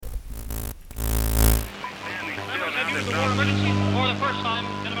emergency for the first time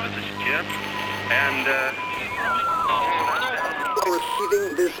in about... This is Jim, and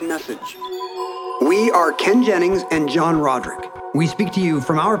Receiving this message. We are Ken Jennings and John Roderick. We speak to you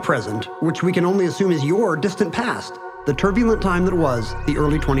from our present, which we can only assume is your distant past, the turbulent time that was the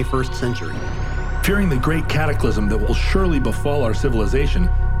early 21st century. Fearing the great cataclysm that will surely befall our civilization,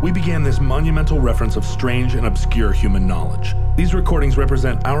 we began this monumental reference of strange and obscure human knowledge. These recordings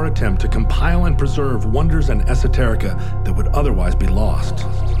represent our attempt to compile and preserve wonders and esoterica that would otherwise be lost.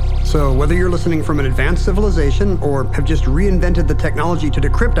 So whether you're listening from an advanced civilization or have just reinvented the technology to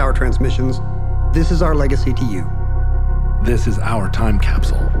decrypt our transmissions, this is our legacy to you. This is our time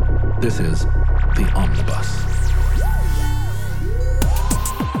capsule. This is the Omnibus.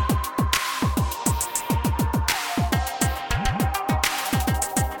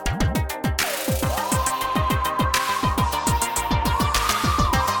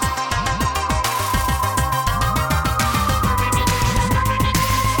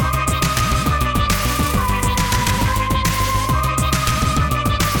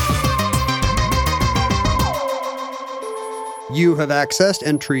 You have accessed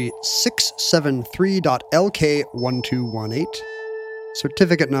entry 673.LK1218,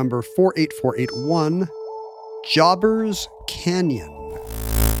 certificate number 48481, Jobbers Canyon.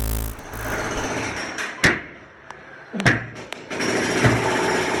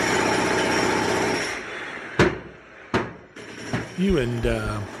 You and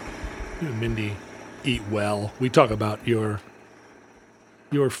Mindy eat well. We talk about your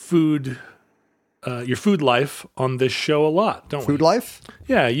food life on this show a lot, don't we? Food life?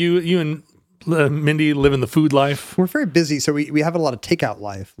 Yeah, you and Mindy live in the food life. We're very busy, so we have a lot of takeout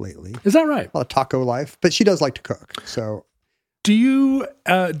life lately. Is that right? A lot of taco life, but she does like to cook. So, do you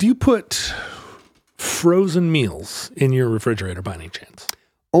put frozen meals in your refrigerator by any chance?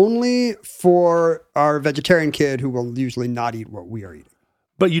 only for our vegetarian kid who will usually not eat what we are eating.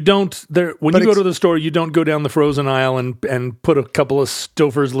 But you don't, when you go to the store, you don't go down the frozen aisle and put a couple of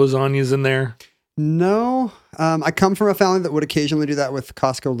Stouffer's lasagnas in there? No. I come from a family that would occasionally do that with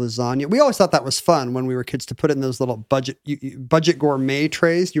Costco lasagna. We always thought that was fun when we were kids to put it in those little budget gourmet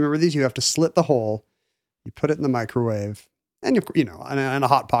trays. Do you remember these? You have to slit the hole, you put it in the microwave, and and a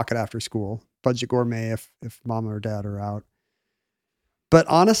Hot Pocket after school. Budget gourmet if mom or dad are out. But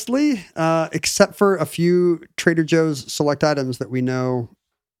honestly, except for a few Trader Joe's select items that we know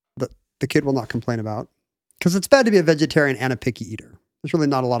that the kid will not complain about, because it's bad to be a vegetarian and a picky eater. There's really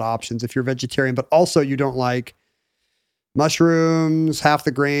not a lot of options if you're vegetarian, but also you don't like mushrooms, half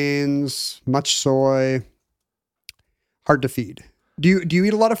the grains, much soy. Hard to feed. Do you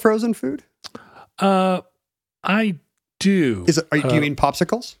eat a lot of frozen food? I do. Do you mean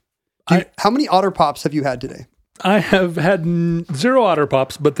popsicles? How many Otter Pops have you had today? I have had 0 Otter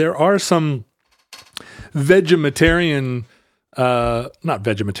Pops, but there are some vegetarian, not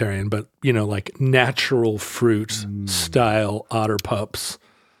vegetarian, but like natural fruit style Otter Pops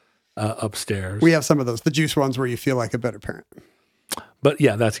upstairs. We have some of those, the juice ones where you feel like a better parent. But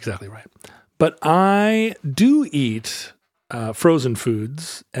yeah, that's exactly right. But I do eat frozen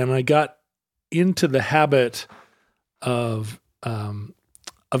foods, and I got into the habit of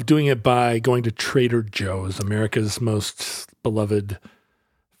doing it by going to Trader Joe's, America's most beloved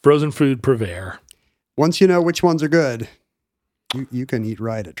frozen food purveyor. Once you know which ones are good, you can eat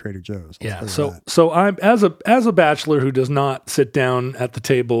right at Trader Joe's. Yeah. So I'm as a bachelor who does not sit down at the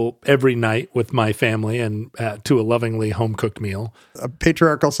table every night with my family and to a lovingly home cooked meal. A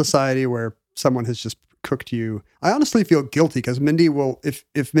patriarchal society where someone has just cooked you. I honestly feel guilty because Mindy will,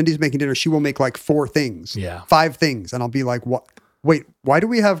 if Mindy's making dinner, she will make like 4 things, 5 things, and I'll be like, what? Wait, why do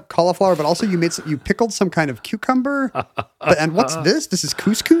we have cauliflower? But also you pickled some kind of cucumber. And what's this? This is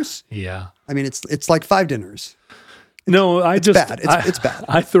couscous? Yeah. I mean, it's like 5 dinners. No, it's bad. It's bad.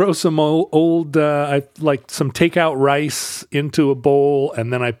 I throw some old I like some takeout rice into a bowl,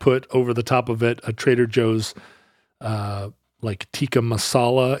 and then I put over the top of it a Trader Joe's like tikka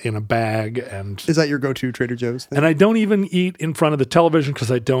masala in a bag. And is that your go-to Trader Joe's thing? And I don't even eat in front of the television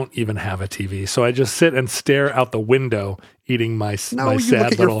because I don't even have a TV. So I just sit and stare out the window eating my sad look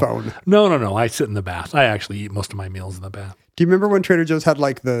at little... your phone. No. I sit in the bath. I actually eat most of my meals in the bath. Do you remember when Trader Joe's had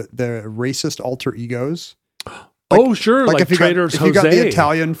like the racist alter egos? Sure. Like Trader's Jose. If you got the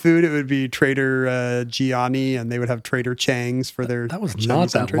Italian food, it would be Trader Gianni, and they would have Trader Chang's for their That was Chinese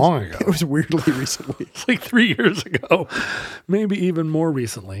not that entries. long ago. It was weirdly recently. It's like 3 years ago, maybe even more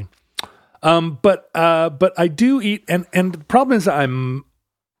recently. But I do eat, and the problem is I'm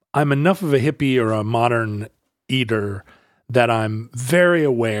enough of a hippie or a modern eater that I'm very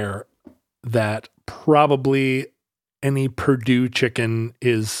aware that probably any Purdue chicken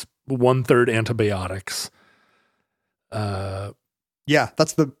is 1/3 antibiotics. Yeah,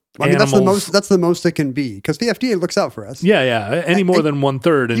 that's the. I mean, that's the Animals. most. That's the most it can be because the FDA looks out for us. Yeah. Any more than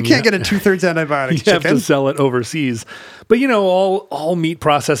 1/3. And You can't get a 2/3 antibiotic You have chicken. to sell it overseas. But all meat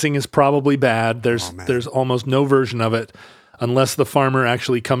processing is probably bad. There's almost no version of it unless the farmer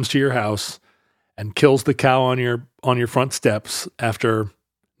actually comes to your house and kills the cow on your front steps after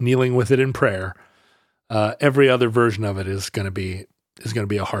kneeling with it in prayer. Every other version of it is going to be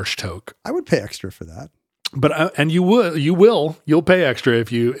a harsh toke. I would pay extra for that. But and you'll pay extra if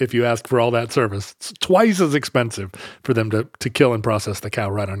you ask for all that service. It's twice as expensive for them to kill and process the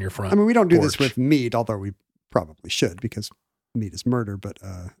cow right on your front. I mean, we don't do this porch. with meat, although we probably should because meat is murder. But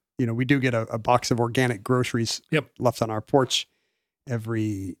we do get a box of organic groceries left on our porch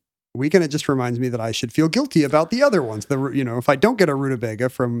every week, and it just reminds me that I should feel guilty about the other ones. If I don't get a rutabaga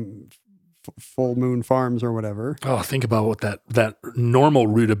from Full Moon Farms or whatever. Oh, think about what that normal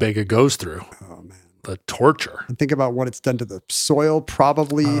rutabaga goes through. Oh man. The torture. And think about what it's done to the soil,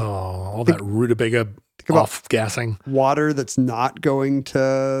 probably All that rutabaga off-gassing. water that's not going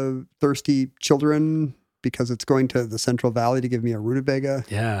to thirsty children because it's going to the Central Valley to give me a rutabaga.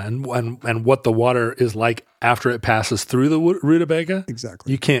 Yeah, and what the water is like after it passes through the rutabaga.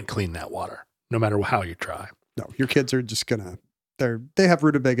 Exactly. You can't clean that water, no matter how you try. No, your kids are just they have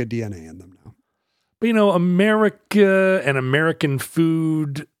rutabaga DNA in them now. But America and American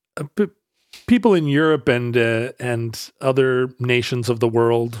food, people in Europe and other nations of the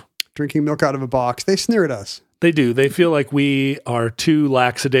world, Drinking milk out of a box, they sneer at us. they do. They feel like we are too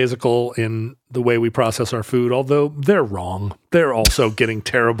lackadaisical in the way we process our food, although they're wrong. They're also getting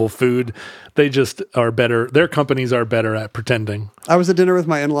terrible food. They just are better. Their companies are better at pretending. I was at dinner with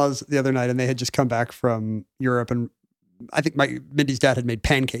my in-laws the other night, and they had just come back from Europe, and I think Mindy's dad had made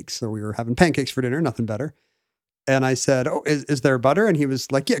pancakes, so we were having pancakes for dinner, nothing better. And I said, "Oh, is there butter?" And he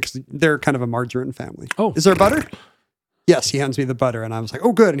was like, "Yeah," because they're kind of a margarine family. Oh. Is there butter? Yes. He hands me the butter, and I was like,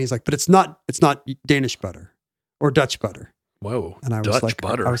 "Oh, good." And he's like, "But it's not Danish butter or Dutch butter." Whoa, And I was Dutch like,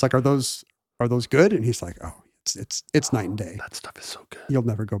 butter. "I was like, are those good?" And he's like, "Oh, it's night and day. That stuff is so good. You'll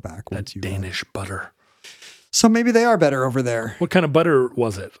never go back That once you." Danish butter. So maybe they are better over there. What kind of butter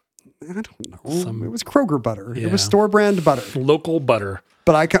was it? I don't know. It was Kroger butter. It was Yeah. store brand butter. Local butter.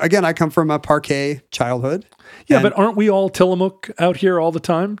 But I come from a Parquet childhood. Yeah, And but aren't we all Tillamook out here all the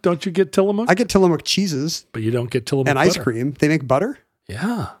time? Don't you get Tillamook? I get Tillamook cheeses But you don't get Tillamook and butter. ice cream. They make butter?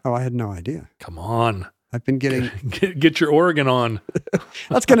 Yeah. Oh, I had no idea. Come on. I've been getting. Get your Oregon on.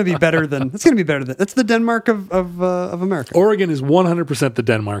 That's going to be better than. That's the Denmark of America. Oregon is 100% the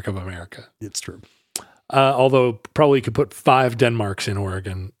Denmark of America. It's true. Although probably you could put 5 Denmarks in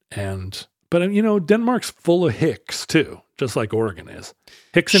Oregon. But Denmark's full of hicks too, just like Oregon is.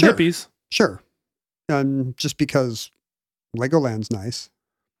 Hicks and Sure. hippies. Sure. Just because Legoland's nice,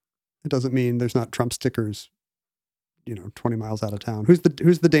 it doesn't mean there's not Trump stickers. 20 miles out of town. Who's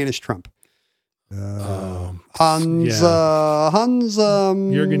the Danish Trump? Hans.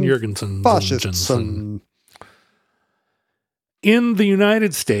 Jürgen Jürgensen. Fascism. In the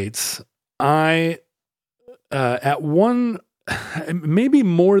United States, I, at one, maybe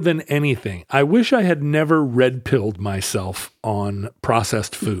more than anything, I wish I had never red-pilled myself on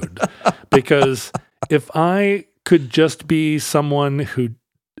processed food. Because if I could just be someone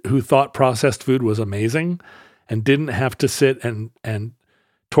who thought processed food was amazing and didn't have to sit and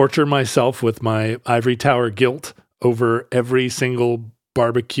torture myself with my ivory tower guilt over every single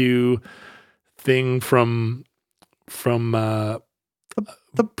barbecue thing from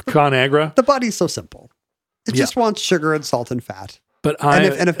ConAgra. The body's so simple. It just wants sugar and salt and fat. But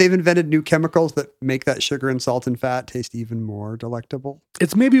And if they've invented new chemicals that make that sugar and salt and fat taste even more delectable.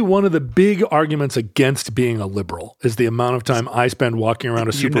 it's maybe one of the big arguments against being a liberal is the amount of time I spend walking around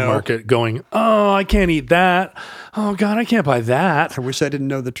a supermarket going, "Oh, I can't eat that. Oh God, I can't buy that." I wish I didn't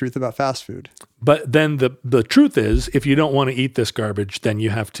know the truth about fast food. But then the truth is, if you don't want to eat this garbage, then you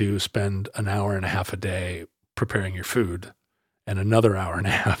have to spend an hour and a half a day preparing your food and another hour and a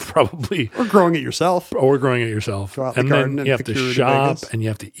half probably Or growing it yourself. or growing it yourself. Go out in And the then garden and you have pick to your shop rutabagas. and you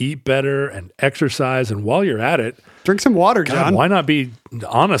have to eat better and exercise. And while you're at it, Drink some water, God, John. why not be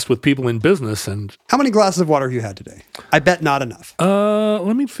honest with people in business? And How many glasses of water have you had today? I bet not enough.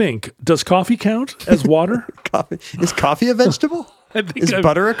 let me think. Does coffee count as water? Coffee. Is coffee a vegetable? I think Is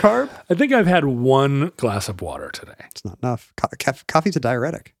butter a carb? I think I've had 1 glass of water today. It's not enough. Coffee's a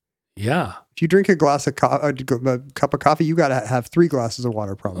diuretic. Yeah. If you drink a cup of coffee, you got to have 3 glasses of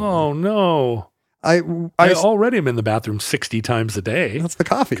water probably. Oh no. I already am in the bathroom 60 times a day that's the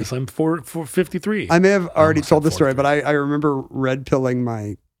coffee. because I'm 453. I may have already Almost told at this story, 43. but I remember red pilling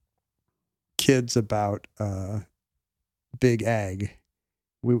my kids about Big Ag.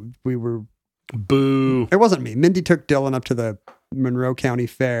 We were Boo. It wasn't me. Mindy took Dylan up to the Monroe County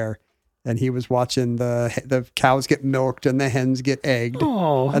Fair, and he was watching the cows get milked and the hens get egged.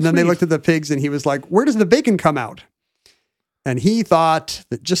 Oh, and then they looked at the pigs, and he was like, "Where does the bacon come out?" And he thought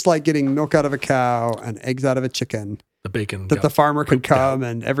that just like getting milk out of a cow and eggs out of a chicken, the bacon that got the farmer could pooped come out.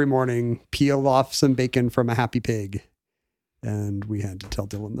 and every morning peel off some bacon from a happy pig. And we had to tell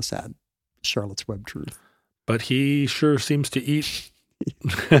Dylan the sad Charlotte's Web truth. But he sure seems to eat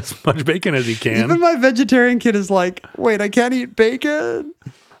as much bacon as he can. Even my vegetarian kid is like, "Wait, I can't eat bacon."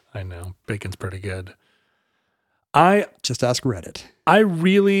 I know. Bacon's pretty good. I Just ask Reddit.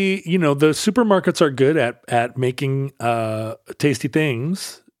 really, the supermarkets are good at making tasty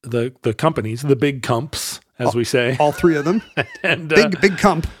things. The companies, the big comps, as we say. All three of them. And Big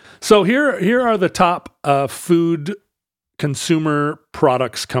cump. so here are the top food consumer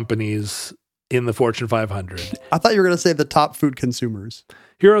products companies in the Fortune 500. I thought you were going to say the top food consumers.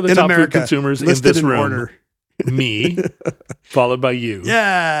 Here are the In top America, food consumers in listed this in room. order. Me, followed by you.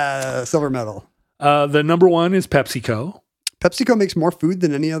 Yeah, silver medal. The number one is PepsiCo. PepsiCo makes more food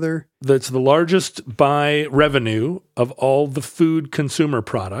than any other. That's the largest by revenue of all the food consumer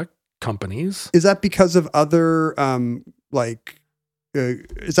product companies. Is that because of other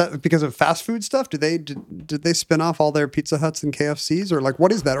is that because of fast food stuff? Did they spin off all their Pizza Huts and KFCs, or like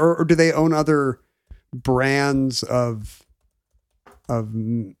what is that? Or do they own other brands of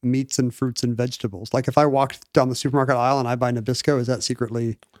meats and fruits and vegetables? Like if I walked down the supermarket aisle and I buy Nabisco, is that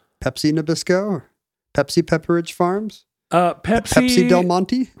secretly Pepsi Nabisco? Pepsi Pepperidge Farms? Pepsi Del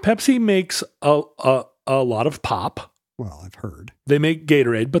Monte? Pepsi makes a lot of pop. Well, I've heard. They make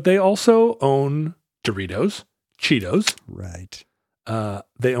Gatorade, but they also own Doritos, Cheetos. Right.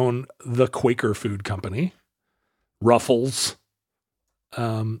 They own the Quaker Food Company, Ruffles,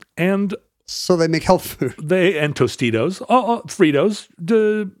 and So they make health food. and Tostitos, Fritos,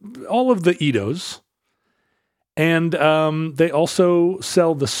 all of the Eatos. And they also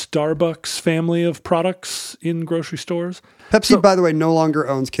sell the Starbucks family of products in grocery stores. Pepsi, by the way, no longer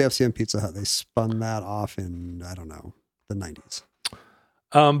owns KFC and Pizza Hut. They spun that off in, I don't know, the 90s.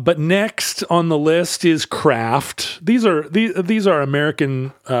 But next on the list is Kraft. These are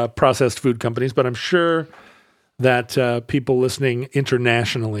American processed food companies, but I'm sure that people listening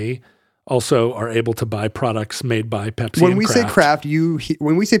internationally also are able to buy products made by Pepsi. When and we Kraft. say Kraft,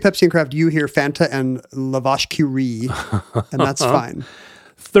 when we say Pepsi and Kraft, you hear Fanta and Lavash Curie, and that's fine.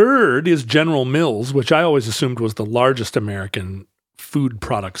 Third is General Mills, which I always assumed was the largest American food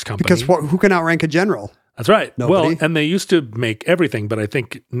products company. Because who can outrank a general? That's right. Nobody. Well, and they used to make everything, but I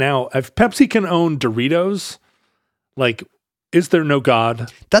think now if Pepsi can own Doritos, like, is there no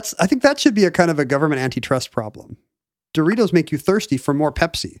God? I think that should be a kind of a government antitrust problem. Doritos make you thirsty for more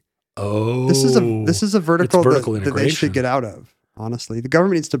Pepsi. Oh, This is a vertical, it's vertical that they integration. should get out of. Honestly, the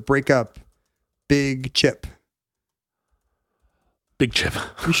government needs to break up Big Chip. Big Chip.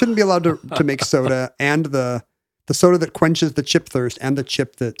 You shouldn't be allowed to make soda and the soda that quenches the chip thirst and the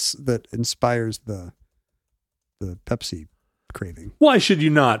chip that inspires the Pepsi craving. Why should you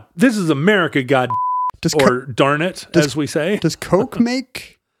not? This is America, God, or darn it, as we say. Does Coke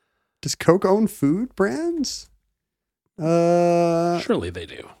own food brands? Surely they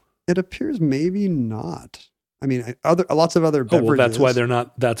do. It appears maybe not. I mean, lots of other beverages. Oh, well, that's why they're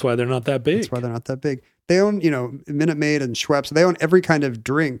not that big. That's why they're not that big. They own, Minute Maid and Schweppes. They own every kind of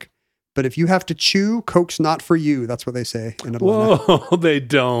drink. But if you have to chew, Coke's not for you. That's what they say in Atlanta. Whoa, they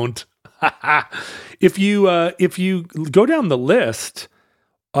don't. If you go down the list,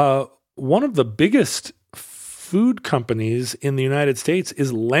 one of the biggest food companies in the United States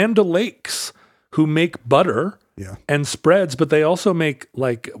is Land O'Lakes, who make butter and spreads, but they also make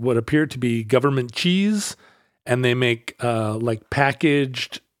like what appear to be government cheese, and they make like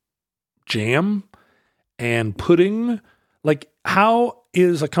packaged jam and pudding. Like, how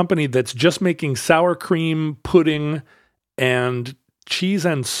is a company that's just making sour cream, pudding, and cheese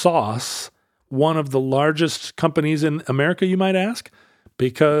and sauce one of the largest companies in America, you might ask?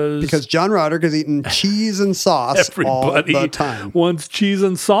 Because John Roderick is eating cheese and sauce all the time. wants cheese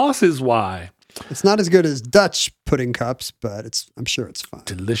and sauce is why. It's not as good as Dutch pudding cups, but I'm sure it's fine.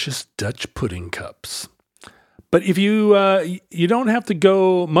 Delicious Dutch pudding cups. But if you don't have to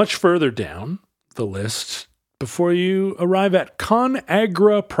go much further down the list before you arrive at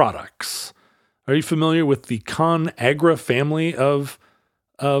ConAgra products. Are you familiar with the ConAgra family of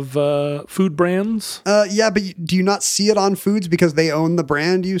food brands? Yeah, but do you not see it on foods because they own the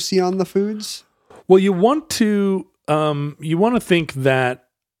brand you see on the foods? Well, you want to think that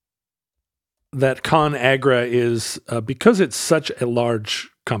ConAgra is because it's such a large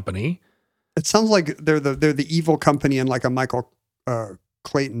company. It sounds like they're the evil company in like a Michael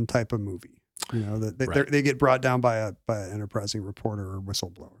Clayton type of movie. That they get brought down by an enterprising reporter or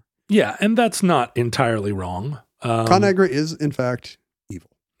whistleblower. Yeah, and that's not entirely wrong. ConAgra is, in fact, evil.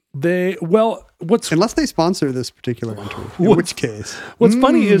 Unless they sponsor this particular entry, in which case. What's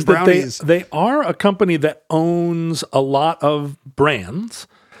funny is brownies. that they are a company that owns a lot of brands,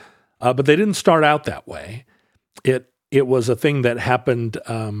 but they didn't start out that way. It was a thing that happened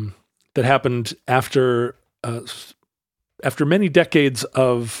after many decades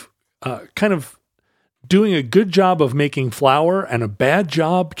of kind of doing a good job of making flour and a bad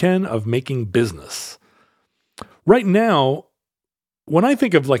job, Ken, of making business. Right now, when I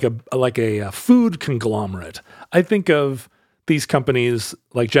think of like a food conglomerate, I think of these companies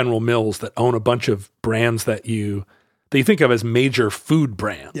like General Mills that own a bunch of brands that you think of as major food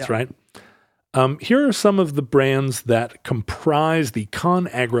brands, right? Here are some of the brands that comprise the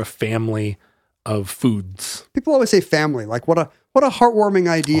ConAgra family of foods. People always say family. Like what a heartwarming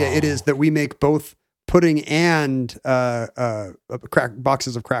idea it is that we make both pudding and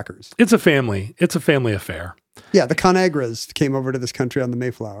boxes of crackers. It's a family. It's a family affair. Yeah, the ConAgras came over to this country on the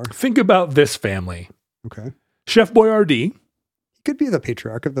Mayflower. Think about this family. Okay. Chef Boyardee. He could be the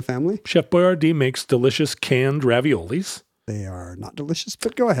patriarch of the family. Chef Boyardee makes delicious canned raviolis. They are not delicious,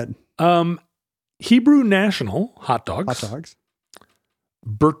 but go ahead. Hebrew National hot dogs.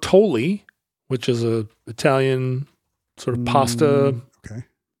 Bertolli, which is a Italian sort of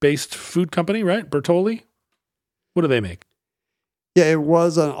pasta-based food company, right? Bertolli. What do they make? Yeah, it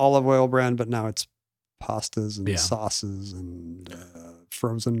was an olive oil brand, but now it's pastas and sauces and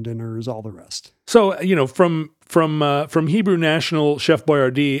frozen dinners, all the rest. So, from Hebrew National, Chef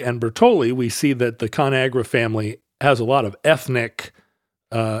Boyardee, and Bertolli, we see that the ConAgra family has a lot of ethnic.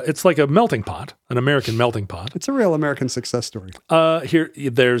 It's like a melting pot, an American melting pot. It's a real American success story.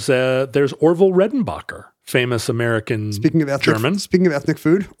 There's Orville Redenbacher, famous American German. Speaking of ethnic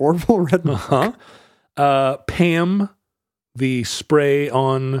food, Orville Redenbacher. Pam, the spray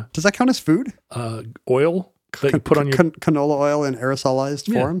on. Does that count as food? Oil that you put on your canola oil in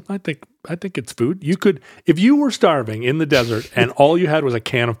aerosolized form. I think it's food. You could, if you were starving in the desert and all you had was a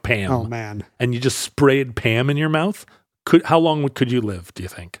can of Pam. Oh man! And you just sprayed Pam in your mouth. How long could you live, do you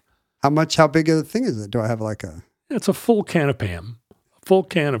think? How big a thing is it? Do I have like a... It's a full can of Pam. A full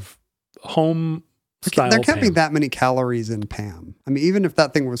can of home style There can't Pam. be that many calories in Pam. I mean, even if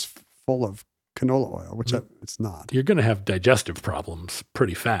that thing was full of canola oil, which it's not. You're going to have digestive problems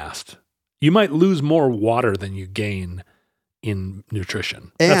pretty fast. You might lose more water than you gain in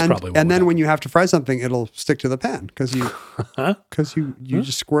nutrition. That's probably what and then when you have to fry something, it'll stick to the pan because you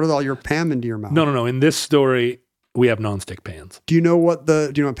just squirted all your Pam into your mouth. No. In this story... we have nonstick pans. Do you know what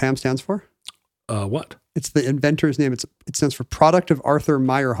Pam stands for? What? It's the inventor's name. It stands for Product of Arthur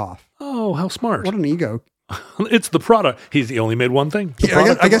Meyerhoff. Oh, how smart! What an ego! It's the product. He only made one thing.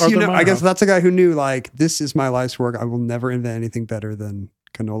 I guess that's a guy who knew, like, this is my life's work. I will never invent anything better than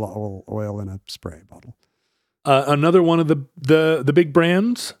canola oil in a spray bottle. Another one of the big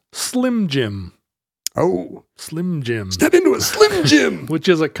brands, Slim Jim. Oh, Slim Jim. Step into a Slim Jim, which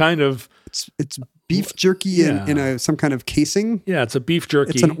is a kind of it's beef jerky in some kind of casing. Yeah, it's a beef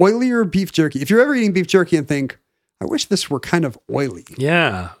jerky. It's an oilier beef jerky. If you're ever eating beef jerky and think, I wish this were kind of oily.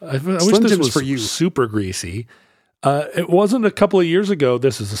 Yeah, I wish this was for you. Super greasy. It wasn't a couple of years ago.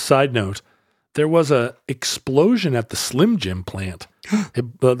 This is a side note. There was a explosion at the Slim Jim plant.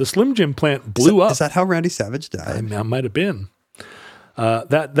 The Slim Jim plant blew up. Is that how Randy Savage died? That might have been.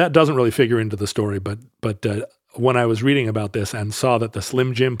 That doesn't really figure into the story, but when I was reading about this and saw that the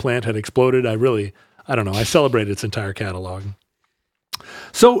Slim Jim plant had exploded, I celebrated its entire catalog.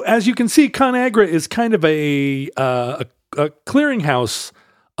 So as you can see, ConAgra is kind of a clearinghouse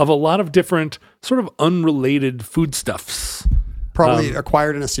of a lot of different sort of unrelated foodstuffs. Probably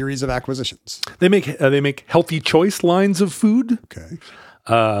acquired in a series of acquisitions. They make healthy choice lines of food. Okay.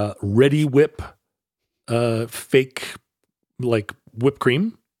 Ready Whip, fake like whipped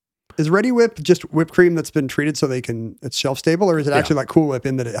cream. Is Ready Whip just whipped cream that's been treated so it's shelf stable, or is it actually like Cool Whip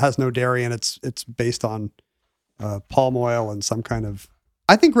in that it has no dairy and it's based on palm oil and some kind of?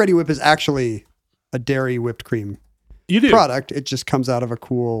 I think Ready Whip is actually a dairy whipped cream product. It just comes out of a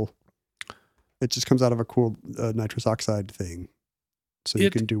cool. Nitrous oxide thing, so you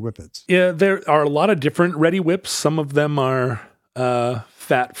can do whippets. Yeah, there are a lot of different Ready Whips. Some of them are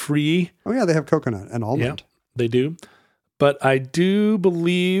fat free. Oh yeah, they have coconut and almond. Yeah, they do. But I do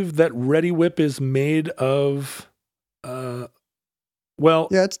believe that Ready Whip is made of, yeah,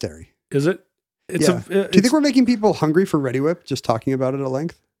 it's dairy. Is it? Do you think we're making people hungry for Ready Whip just talking about it at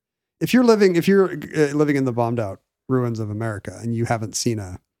length? If you're living in the bombed out ruins of America and you haven't seen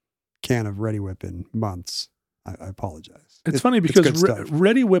a can of Ready Whip in months, I apologize. It's funny because good stuff.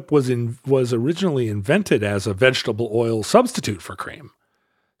 Ready Whip was originally invented as a vegetable oil substitute for cream.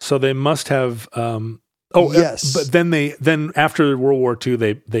 So they must have. Yes. But then after World War II,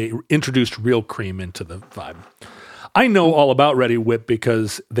 they introduced real cream into the vibe. I know all about Ready Whip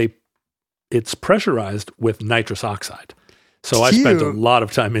because it's pressurized with nitrous oxide. So I spent a lot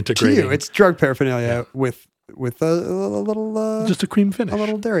of time integrating. It's drug paraphernalia with a little just a cream finish, a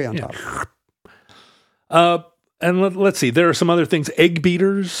little dairy on top. And let's see, there are some other things: egg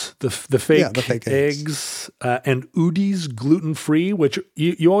beaters, the fake eggs, and Udi's gluten-free, which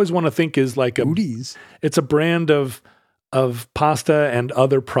you always want to think is like Udi's. It's a brand of pasta and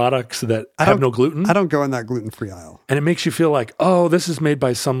other products that have no gluten. I don't go in that gluten-free aisle. And it makes you feel like, oh, this is made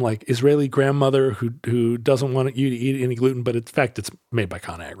by some like Israeli grandmother who doesn't want you to eat any gluten, but in fact, it's made by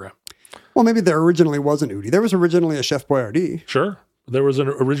ConAgra. Well, maybe there originally was an Udi. There was originally a Chef Boyardee. Sure, there was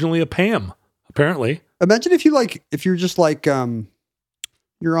originally a Pam. Apparently. Imagine if you're just like,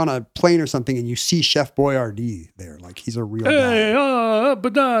 you're on a plane or something and you see Chef Boyardee there. Like he's a real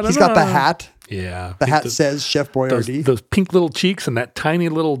guy. He's got the hat. Yeah. The hat says Chef Boyardee. Those pink little cheeks and that tiny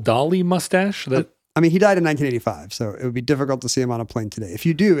little dolly mustache. I mean, he died in 1985, so it would be difficult to see him on a plane today. If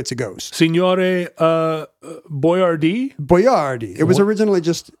you do, it's a ghost. Signore Boyardee? Boyardee. It was originally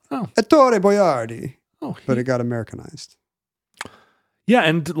just Ettore Boyardee. But it got Americanized. Yeah,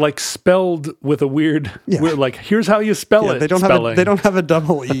 and like spelled with a weird like here's how you spell it. They don't have a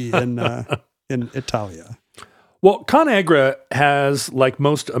double E in Italia. Well, ConAgra has, like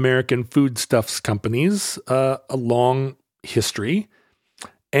most American foodstuffs companies, a long history,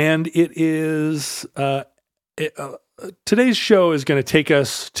 and it is today's show is going to take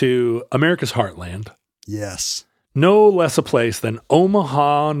us to America's heartland. Yes, no less a place than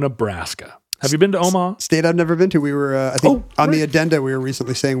Omaha, Nebraska. Have you been to Omaha? State I've never been to. We were, I think, on the addenda, we were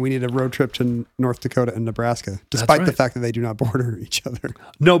recently saying we need a road trip to North Dakota and Nebraska, despite the fact that they do not border each other.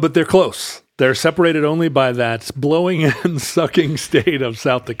 No, but they're close. They're separated only by that blowing and sucking state of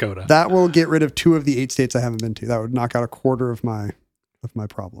South Dakota. That will get rid of 2 of the 8 states I haven't been to. That would knock out a quarter of my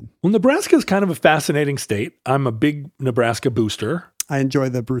problem. Well, Nebraska is kind of a fascinating state. I'm a big Nebraska booster. I enjoy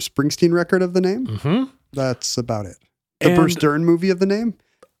the Bruce Springsteen record of the name. Mm-hmm. That's about it. The Bruce Dern movie of the name.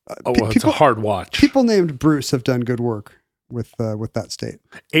 It's a hard watch. People named Bruce have done good work with that state.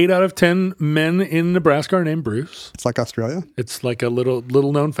 8 out of 10 men in Nebraska are named Bruce. It's like Australia. It's like a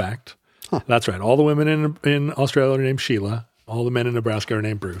little known fact. Huh. That's right. All the women in Australia are named Sheila. All the men in Nebraska are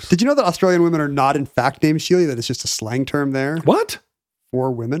named Bruce. Did you know that Australian women are not in fact named Sheila? That it's just a slang term there? What?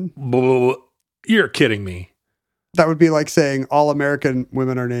 For women? You're kidding me. That would be like saying all American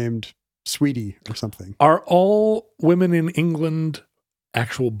women are named Sweetie or something. Are all women in England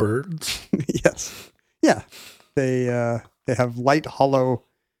actual birds? Yes. Yeah. They have light, hollow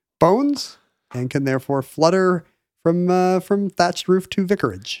bones and can therefore flutter from thatched roof to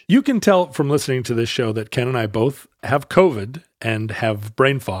vicarage. You can tell from listening to this show that Ken and I both have COVID and have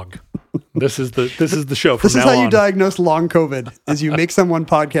brain fog. This is the show from now on. This is how you diagnose long COVID, is you make someone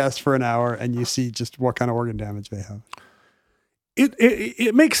podcast for an hour and you see just what kind of organ damage they have.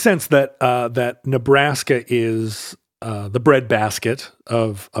 It makes sense that Nebraska is the breadbasket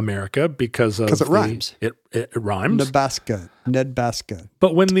of America because it rhymes. It rhymes. Nedbaska.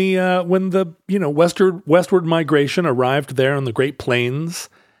 But when the westward migration arrived there on the Great Plains,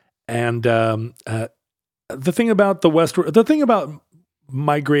 and the thing about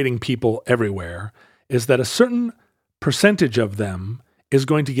migrating people everywhere is that a certain percentage of them is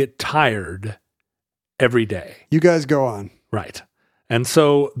going to get tired every day. You guys go on. Right. And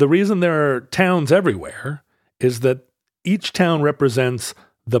so the reason there are towns everywhere is that each town represents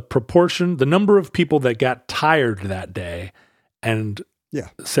the number of people that got tired that day and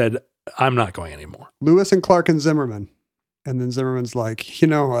said, I'm not going anymore. Lewis and Clark and Zimmerman. And then Zimmerman's like, you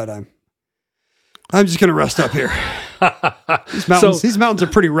know what? I'm just going to rest up here. These mountains are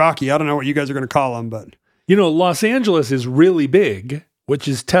pretty rocky. I don't know what you guys are going to call them, but Los Angeles is really big, which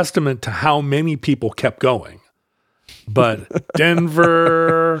is testament to how many people kept going. But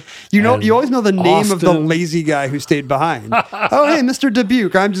Denver, you always know the name of the lazy guy who stayed behind. Oh, hey, Mr.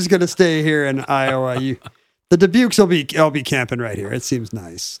 Dubuque, I'm just going to stay here in Iowa. The Dubukes I'll be camping right here. It seems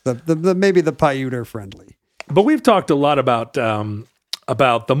nice. Maybe the Paiute are friendly. But we've talked a lot about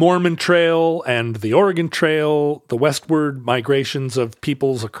the Mormon Trail and the Oregon Trail, the westward migrations of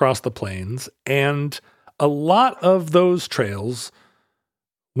peoples across the plains, and a lot of those trails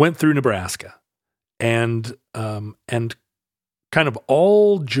went through Nebraska. And kind of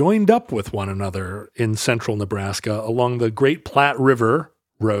all joined up with one another in central Nebraska along the Great Platte River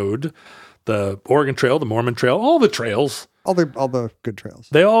Road, the Oregon Trail, the Mormon Trail, all the trails. All the good trails.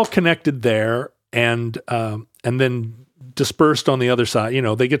 They all connected there. And then dispersed on the other side. You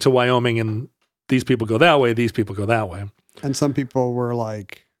know, they get to Wyoming and these people go that way, these people go that way. And some people were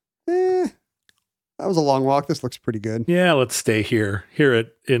like, that was a long walk. This looks pretty good. Yeah, let's stay here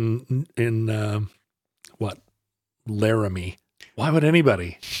in Laramie. Why would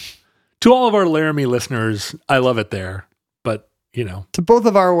anybody? To all of our Laramie listeners, I love it there, but you know, To both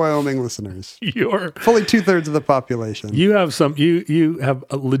of our Wyoming listeners, you're fully 2/3 of the population. you have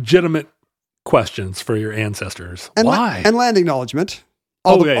legitimate questions for your ancestors. And Why? and land acknowledgement.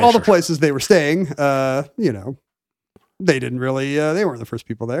 All the places they were staying, you know, they didn't really, they weren't the first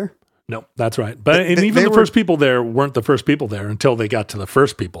people there. No, that's right. But even the first people there weren't the first people there until they got to the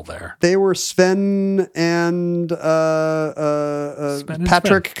first people there. They were Sven and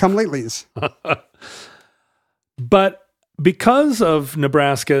Patrick come-latelys. But because of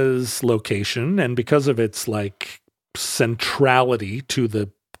Nebraska's location and because of its like centrality to the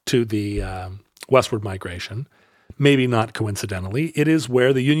westward migration, maybe not coincidentally, it is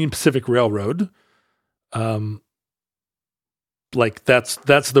where the Union Pacific Railroad, like that's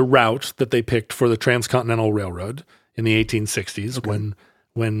the route that they picked for the Transcontinental Railroad in the 1860s. Okay.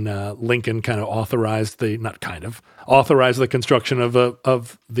 when Lincoln kind of authorized the construction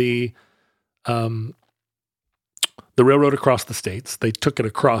of the railroad across the states. They took it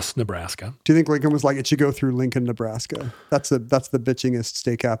across Nebraska. Do you think Lincoln was like, it should go through Lincoln, Nebraska? That's the bitchingest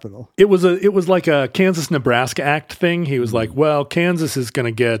state capital. It was like a Kansas-Nebraska Act thing. He was like, well, Kansas is going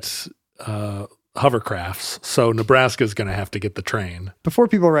to get hovercrafts, so Nebraska is going to have to get the train. Before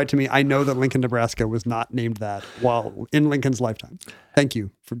people write to me, I know that Lincoln, Nebraska was not named that while in Lincoln's lifetime. Thank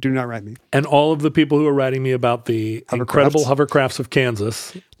you for do not write me. And all of the people who are writing me about the incredible hovercrafts of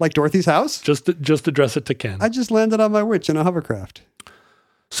Kansas, like Dorothy's house, just address it to Ken. I just landed on my witch in a hovercraft.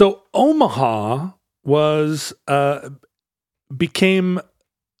 So Omaha became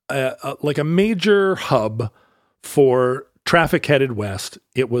like a major hub for traffic headed west.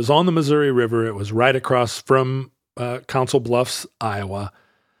 It was on the Missouri River. It was right across from Council Bluffs, Iowa,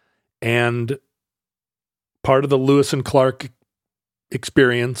 and part of the Lewis and Clark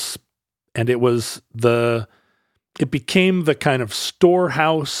experience. And it became the kind of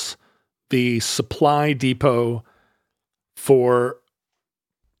storehouse, the supply depot for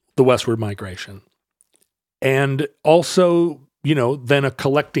the westward migration. And also, you know, then a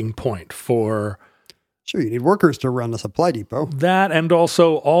collecting point for... Sure, you need workers to run a supply depot. That, and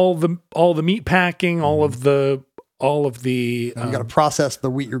also all the meat packing, all of the. You got to process the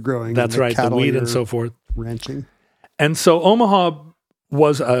wheat you're growing. That's right, the wheat and so forth. Ranching, and so Omaha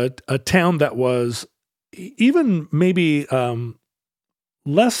was a town that was even maybe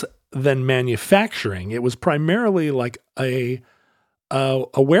less than manufacturing. It was primarily like a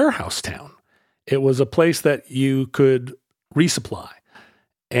warehouse town. It was a place that you could resupply,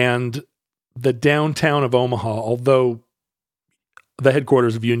 and the downtown of Omaha, although the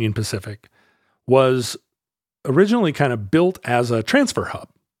headquarters of Union Pacific, was originally kind of built as a transfer hub.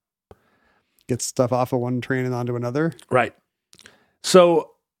 Get stuff off of one train and onto another. Right.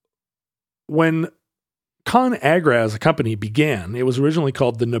 So when ConAgra as a company began, it was originally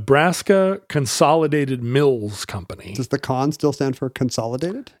called the Nebraska Consolidated Mills Company. Does the con still stand for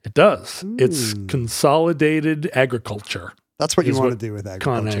consolidated? It does. It's Consolidated Agriculture. That's what you want to do with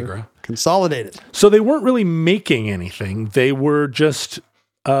agriculture. ConAgra. Consolidate it. So they weren't really making anything. They were just,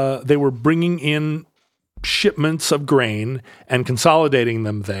 they were bringing in shipments of grain and consolidating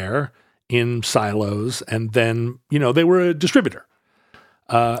them there in silos. And then, you know, they were a distributor.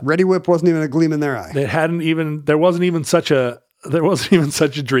 Ready Whip wasn't even a gleam in their eye. There wasn't even such a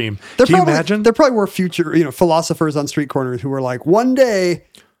dream. Can you imagine? There probably were future, you know, philosophers on street corners who were like, one day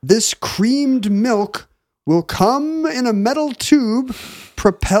this creamed milk will come in a metal tube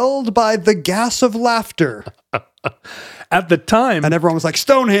propelled by the gas of laughter. At the time, and everyone was like,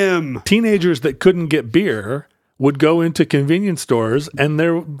 stone him. Teenagers that couldn't get beer would go into convenience stores and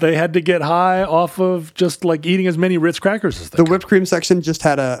they had to get high off of just like eating as many Ritz crackers as they could. The whipped cream section just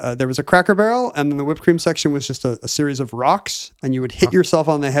had there was a Cracker Barrel, and then the whipped cream section was just a series of rocks, and you would hit yourself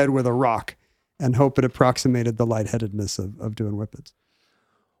on the head with a rock and hope it approximated the lightheadedness of doing whippets.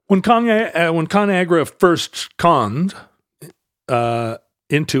 When ConAgra first conned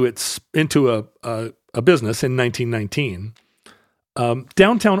into a business in 1919,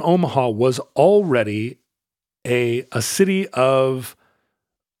 downtown Omaha was already a city of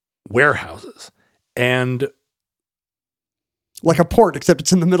warehouses, and like a port, except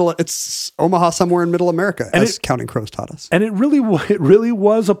it's in the middle. It's Omaha, somewhere in Middle America, as Counting Crows taught us. And it really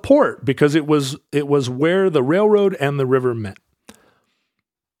was a port because it was where the railroad and the river met.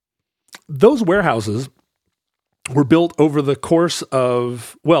 Those warehouses were built over the course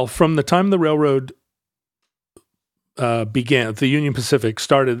of, well, from the time the railroad began, the Union Pacific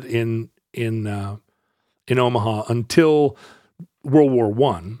started in Omaha until World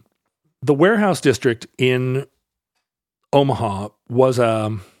War I, the warehouse district in Omaha was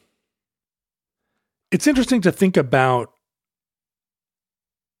it's interesting to think about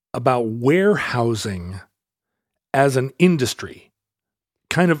warehousing as an industry,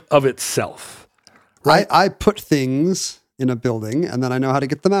 kind of itself. Right? I put things in a building, and then I know how to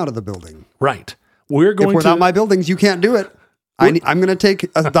get them out of the building. Right. We're going without my buildings, you can't do it. I'm going to take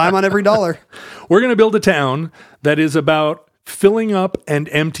a dime on every dollar. We're going to build a town that is about filling up and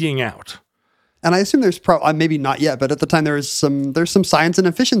emptying out. And I assume there's maybe not yet, but at the time there's some science and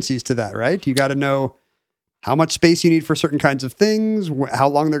efficiencies to that, right? You got to know how much space you need for certain kinds of things, how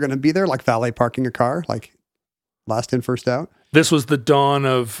long they're going to be there, like valet parking a car, like last in, first out. This was the dawn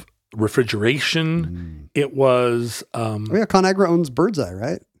of refrigeration. It was... ConAgra owns Birdseye,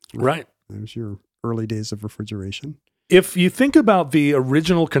 right? Right. There's your early days of refrigeration. If you think about the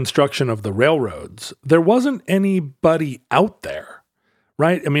original construction of the railroads, there wasn't anybody out there,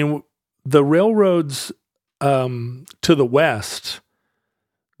 right? I mean, the railroads to the west,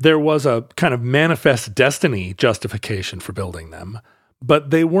 there was a kind of manifest destiny justification for building them,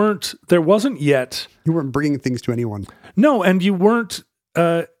 but there wasn't yet... You weren't bringing things to anyone. No, and you weren't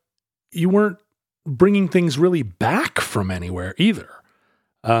bringing things really back from anywhere either.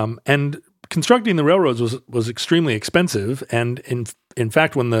 And constructing the railroads was extremely expensive, and in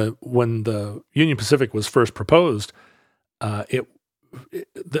fact, when the Union Pacific was first proposed, not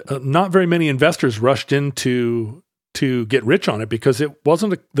very many investors rushed in to get rich on it because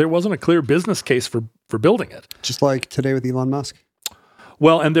there wasn't a clear business case for building it. Just like today with Elon Musk.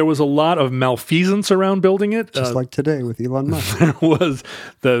 Well, and there was a lot of malfeasance around building it. Just like today with Elon Musk. There was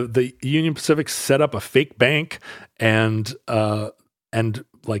the Union Pacific set up a fake bank and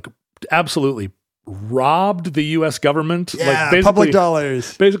like absolutely robbed the U.S. government. Yeah, like public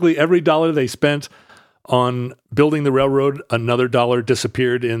dollars. Basically, every dollar they spent on building the railroad, another dollar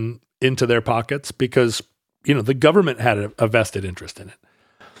disappeared into their pockets because the government had a vested interest in it.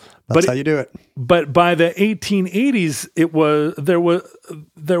 That's how you do it. But by the 1880s,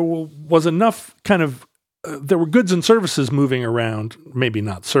 there was enough kind of there were goods and services moving around. Maybe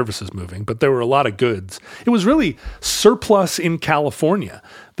not services moving, but there were a lot of goods. It was really surplus in California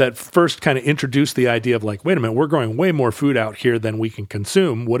that first kind of introduced the idea of like, wait a minute, we're growing way more food out here than we can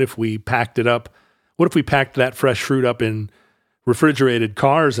consume. What if we packed it up? What if we packed that fresh fruit up in refrigerated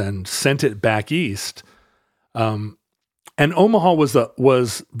cars and sent it back east? And Omaha was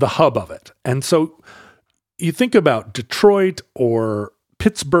the hub of it. And so you think about Detroit or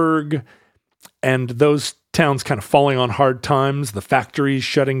Pittsburgh and those towns kind of falling on hard times, the factories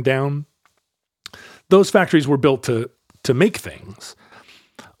shutting down. Those factories were built to make things.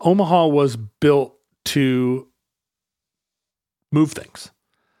 Omaha was built to move things.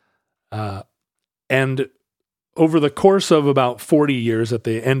 And over the course of about 40 years, at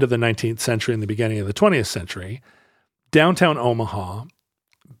the end of the 19th century and the beginning of the 20th century, downtown Omaha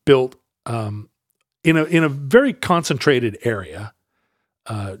built in a very concentrated area,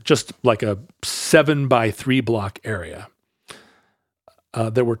 just like a 7x3 block area.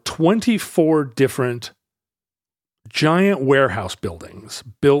 There were 24 different giant warehouse buildings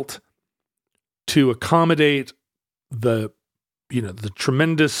built to accommodate the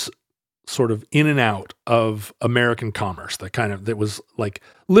tremendous sort of in and out of American commerce. That was like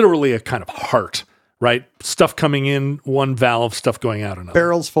literally a kind of heart. Right? Stuff coming in one valve, stuff going out another.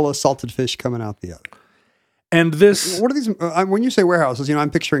 Barrels full of salted fish coming out the other. And this... What are these... when you say warehouses, I'm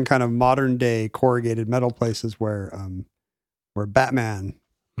picturing kind of modern day corrugated metal places where Batman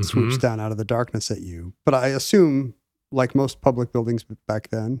swoops down out of the darkness at you. But I assume, like most public buildings back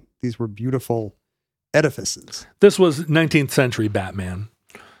then, these were beautiful edifices. This was 19th century Batman,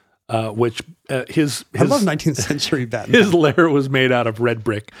 which his... I love 19th century Batman. His lair was made out of red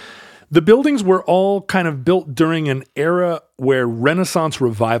brick. The buildings were all kind of built during an era where Renaissance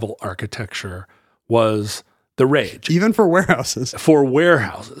revival architecture was the rage. Even for warehouses.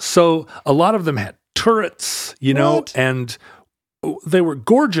 So a lot of them had turrets, and they were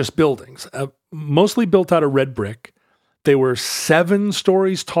gorgeous buildings, mostly built out of red brick. They were 7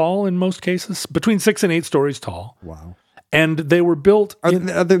 stories tall in most cases, between 6 and 8 stories tall. Wow. And they were built...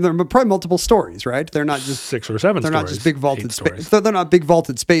 They're probably multiple stories, right? They're not just 6 or 7 they're stories. Not just big vaulted spaces. They're not big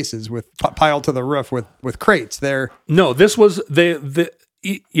vaulted spaces with piled to the roof with crates. No, this was... They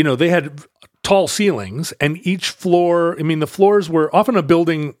had tall ceilings, and each floor... I mean, the floors were... Often a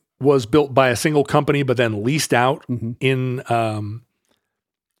building was built by a single company, but then leased out in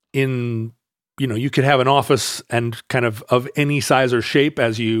you could have an office and kind of any size or shape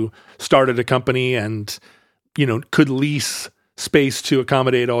as you started a company, and could lease space to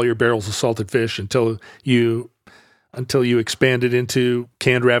accommodate all your barrels of salted fish until you expanded into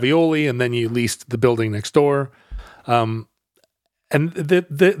canned ravioli, and then you leased the building next door. And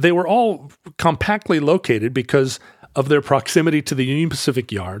they were all compactly located because of their proximity to the Union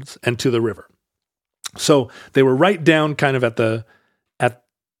Pacific yards and to the river. So they were right down kind of at the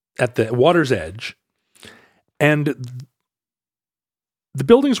water's edge. And the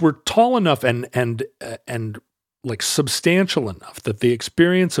buildings were tall enough and like substantial enough that the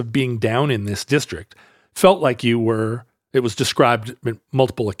experience of being down in this district felt like it was described in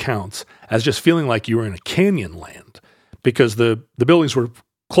multiple accounts as just feeling like you were in a canyon land, because the buildings were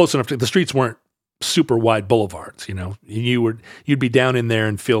close enough to, the streets weren't super wide boulevards, you'd be down in there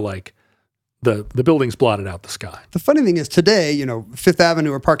and feel like the buildings blotted out the sky. The funny thing is today, Fifth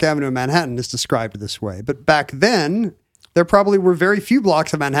Avenue or Park Avenue in Manhattan is described this way. But back then, there probably were very few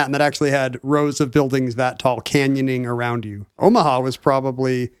blocks of Manhattan that actually had rows of buildings that tall canyoning around you. Omaha was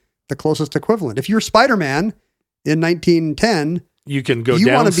probably the closest equivalent. If you're Spider-Man in 1910, you can go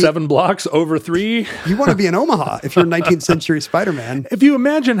down 7 blocks over 3. You want to be in Omaha if you're 19th century Spider-Man. If you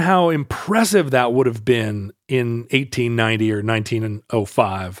imagine how impressive that would have been in 1890 or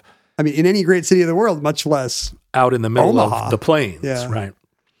 1905. I mean, in any great city of the world, much less out in the middle Omaha. of the plains, Yeah. right?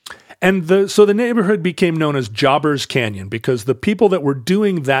 And so the neighborhood became known as Jobbers Canyon because the people that were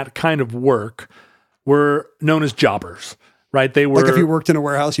doing that kind of work were known as jobbers, right? They were like if you worked in a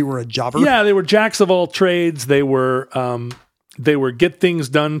warehouse, you were a jobber. Yeah, they were jacks of all trades. They were get things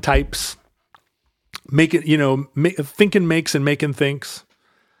done types, thinking makes and making thinks,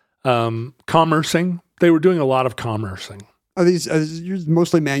 commercing. They were doing a lot of commercing. Are these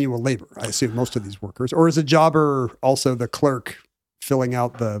mostly manual labor? I assume most of these workers, or is a jobber also the clerk filling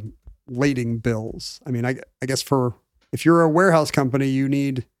out the lading bills? I mean, I guess if you're a warehouse company, you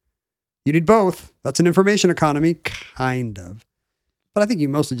need both. That's an information economy, kind of. But I think you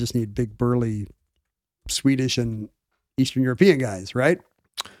mostly just need big, burly Swedish and Eastern European guys, right?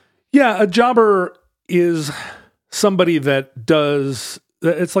 Yeah, a jobber is somebody that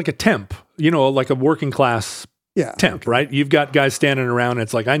it's like a temp, like a working class temp, right? You've got guys standing around and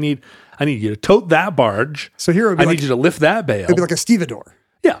it's like, I need you to tote that barge. So here it would be I need you to lift that bale. It'd be like a stevedore.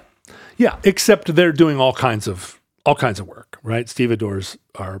 Yeah. Except they're doing all kinds of work, right? Stevedores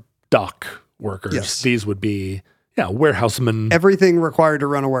are dock workers. Yes. These would be, warehousemen. Everything required to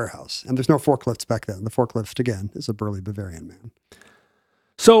run a warehouse. And there's no forklifts back then. The forklift, again, is a burly Bavarian man.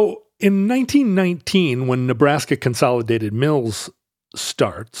 So in 1919, when Nebraska Consolidated Mills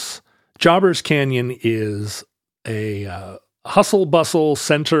starts, Jobbers Canyon is a hustle bustle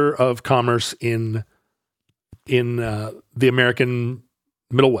center of commerce in the American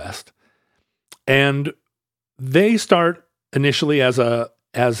Middle West, and they start initially as a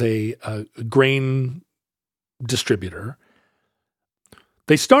grain distributor.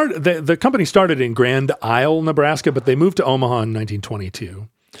 The company started in Grand Isle, Nebraska, but they moved to Omaha in 1922,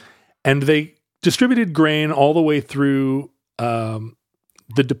 and they distributed grain all the way through the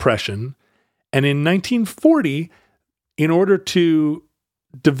Depression. And in 1940, in order to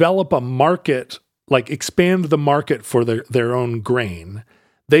develop a market, like expand the market for their own grain,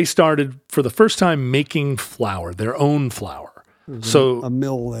 they started for the first time making flour, their own flour. There's So a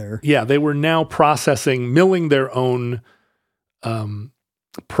mill there. Yeah, they were now milling their own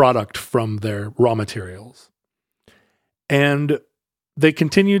product from their raw materials. And they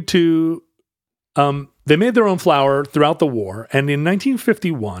continued to, they made their own flour throughout the war. And in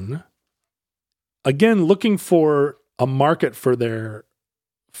 1951, again, looking for a market for their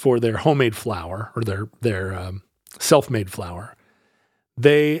homemade flour or their self-made flour,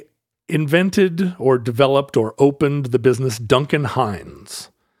 they invented or developed or opened the business Duncan Hines.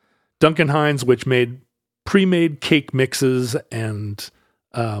 Duncan Hines, which made pre-made cake mixes and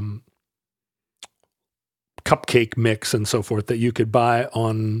cupcake mix and so forth that you could buy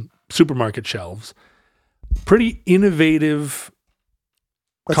on supermarket shelves. Pretty innovative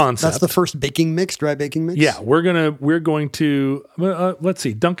concept. That's the first baking mix, dry baking mix? Yeah, we're going to let's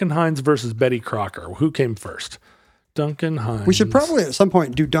see, Duncan Hines versus Betty Crocker. Who came first? Duncan Hines. We should probably at some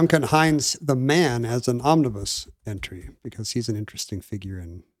point do Duncan Hines the man as an omnibus entry, because he's an interesting figure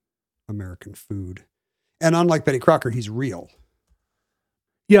in American food. And unlike Betty Crocker, he's real.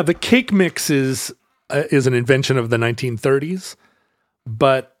 Yeah, the cake mix is an invention of the 1930s,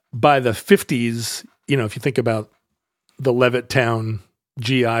 but by the 50s, if you think about the Levittown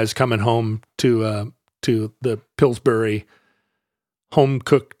GIs coming home to the Pillsbury home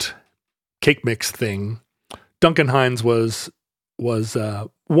cooked cake mix thing, Duncan Hines was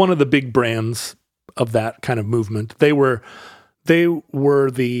one of the big brands of that kind of movement. They were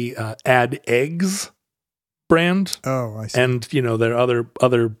the add eggs brand. Oh, I see. And, their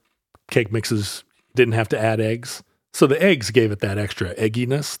other cake mixes didn't have to add eggs. So the eggs gave it that extra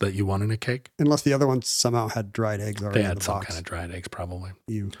egginess that you want in a cake. Unless the other ones somehow had dried eggs already They in had the some box. kind of dried eggs, probably.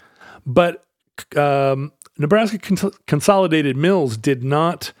 But Nebraska Consolidated Mills did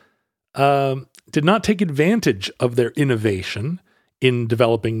not take advantage of their innovation in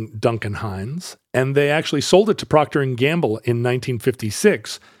developing Duncan Hines, and they actually sold it to Procter & Gamble in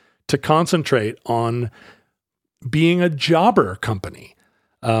 1956 to concentrate on being a jobber company.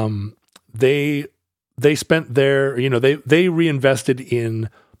 They spent their, they reinvested in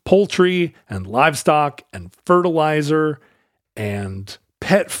poultry and livestock and fertilizer and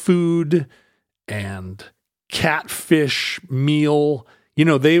pet food and catfish meal.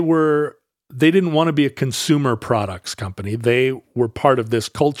 They didn't want to be a consumer products company. They were part of this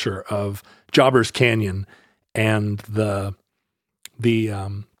culture of Jobbers Canyon and the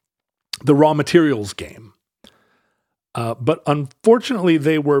raw materials game. But unfortunately,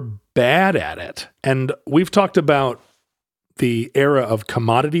 they were bad at it. And we've talked about the era of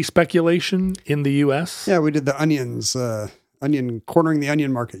commodity speculation in the U.S. yeah, we did the cornering the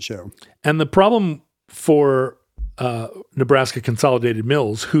onion market show. And the problem for Nebraska Consolidated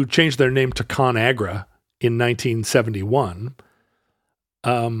Mills, who changed their name to ConAgra in 1971,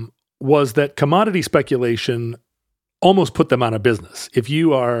 was that commodity speculation almost put them out of business. If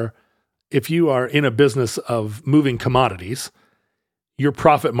you are in a business of moving commodities, your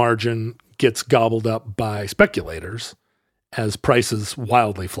profit margin gets gobbled up by speculators as prices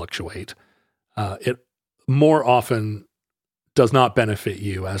wildly fluctuate. It more often does not benefit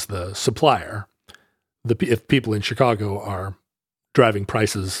you as the supplier. If people in Chicago are driving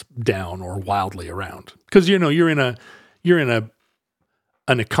prices down or wildly around, because you're in an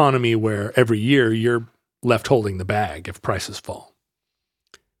economy where every year you're left holding the bag if prices fall.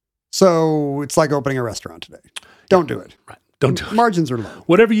 So it's like opening a restaurant today. Don't do it. Right. Don't do it. Margins are low.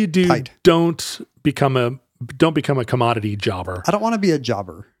 Whatever you do, Tight. don't become a commodity jobber. I don't want to be a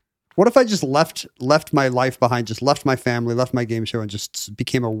jobber. What if I just left my life behind, just left my family, left my game show, and just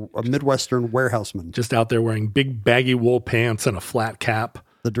became a Midwestern warehouseman? Just out there wearing big baggy wool pants and a flat cap.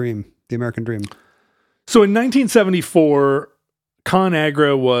 The dream, the American dream. So in 1974,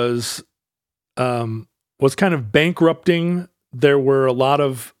 ConAgra was kind of bankrupting. There were a lot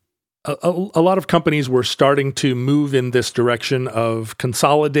of companies were starting to move in this direction of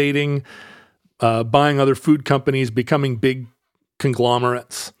consolidating, buying other food companies, becoming big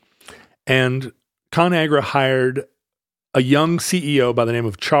conglomerates. And ConAgra hired a young CEO by the name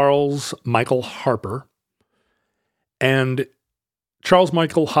of Charles Michael Harper. And Charles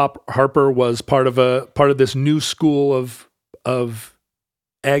Michael Harper was part of this new school of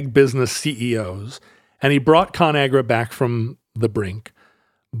ag business CEOs. And he brought ConAgra back from the brink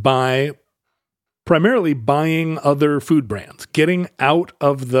by primarily buying other food brands, getting out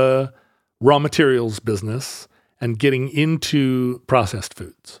of the raw materials business and getting into processed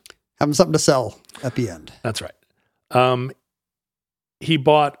foods. Having something to sell at the end. That's right. He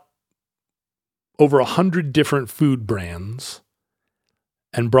bought over 100 different food brands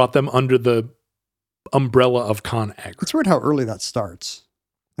and brought them under the umbrella of ConAgra. It's weird how early that starts.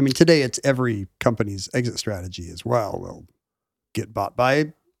 I mean, today it's every company's exit strategy as well. We'll get bought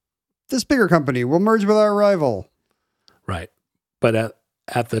by this bigger company. We'll merge with our rival. Right. But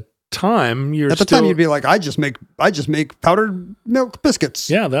at the time, you'd be like, I just make powdered milk biscuits.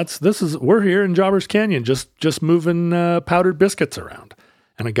 Yeah, we're here in Jobbers Canyon, just moving powdered biscuits around.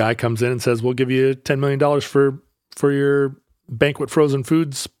 And a guy comes in and says, we'll give you $10 million for your Banquet Frozen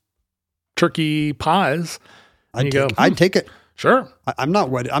Foods turkey pies. And I'd take it. Sure. I'm not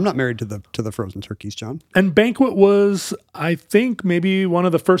wedded. I'm not married to the frozen turkeys, John. And Banquet was, I think, maybe one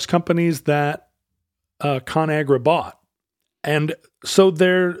of the first companies that ConAgra bought. And so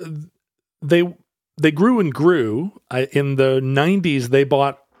they grew and grew. In the 90s, they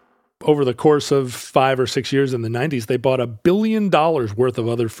bought, over the course of 5 or 6 years in the 90s, they bought $1 billion worth of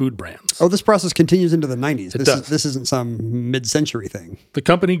other food brands. Oh, this process continues into the 90s. It does. This isn't some mid-century thing. The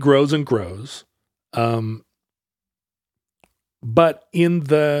company grows and grows. But in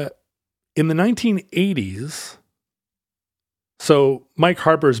the 1980s, so Mike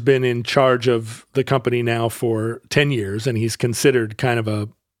Harper's been in charge of the company now for 10 years, and he's considered kind of a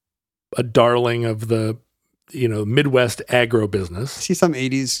darling of the Midwest agro business. Is he some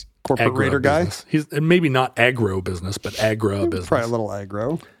 80s corporate raider guy? He's maybe not agro business, but agro business. Probably a little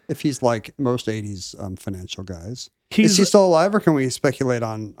agro. If he's like most 80s financial guys. Is he still alive, or can we speculate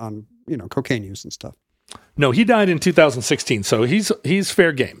on cocaine use and stuff? No, he died in 2016, so he's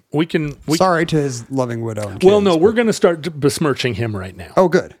fair game. Sorry to his loving widow. And well, kids, no, we're going to start besmirching him right now. Oh,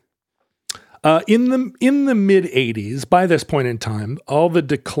 good. In the mid 80s, by this point in time, all the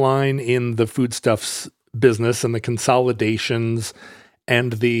decline in the foodstuffs business and the consolidations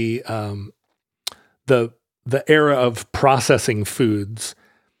and the era of processing foods,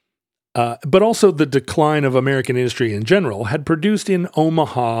 but also the decline of American industry in general, had produced in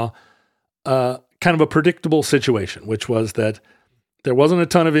Omaha kind of a predictable situation, which was that there wasn't a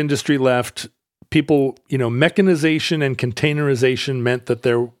ton of industry left. People, mechanization and containerization meant that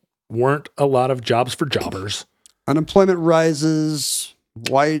there weren't a lot of jobs for jobbers. Unemployment rises.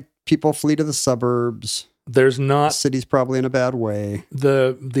 White people flee to the suburbs. There's The not city's probably in a bad way.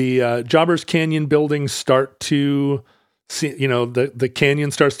 the Jobbers Canyon buildings start to see, the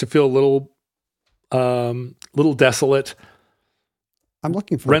canyon starts to feel a little desolate. I'm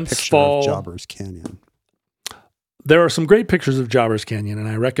looking for Rents a picture fall. of Jobbers Canyon. There are some great pictures of Jobbers Canyon, and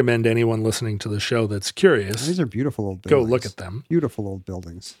I recommend anyone listening to the show that's curious, These are beautiful old go buildings. look at them. Beautiful old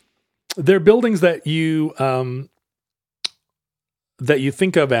buildings. They're buildings that you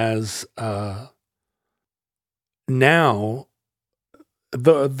think of as now.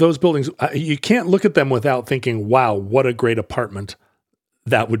 Those buildings, you can't look at them without thinking, "Wow, what a great apartment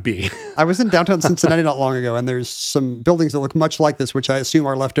that would be." I was in downtown Cincinnati not long ago, and there's some buildings that look much like this, which I assume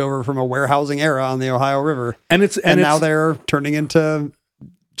are left over from a warehousing era on the Ohio River. And Now they're turning into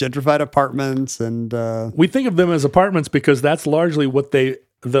gentrified apartments. And we think of them as apartments because that's largely what the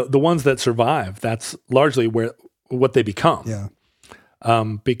ones that survive. That's largely what they become. yeah,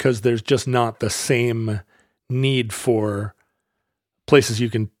 Because there's just not the same need for places you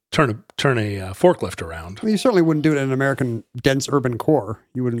can turn a forklift around. I mean, you certainly wouldn't do it in an American dense urban core.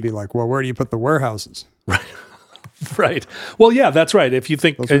 You wouldn't be like, well, where do you put the warehouses? Right. Well, yeah, that's right. If you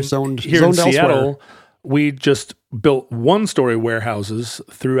think Those are zoned here in elsewhere. Seattle, we just built one-story warehouses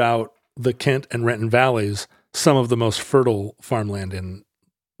throughout the Kent and Renton valleys, some of the most fertile farmland in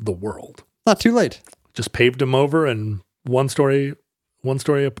the world. Not too late. Just paved them over and one-story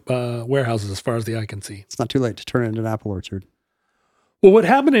warehouses as far as the eye can see. It's not too late to turn it into an apple orchard. Well, what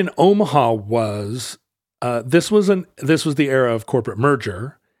happened in Omaha was this was the era of corporate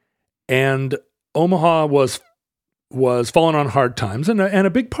merger, and Omaha was falling on hard times, and a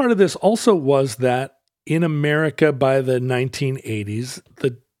big part of this also was that in America by the 1980s,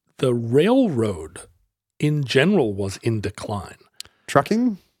 the railroad in general was in decline.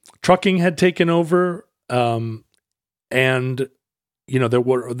 Trucking Trucking had taken over, and there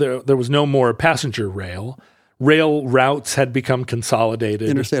was no more passenger rail. Rail routes had become consolidated.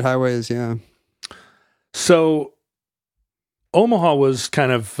 interstate highways, yeah. So Omaha was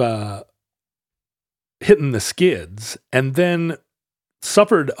kind of hitting the skids, and then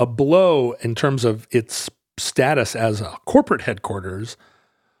suffered a blow in terms of its status as a corporate headquarters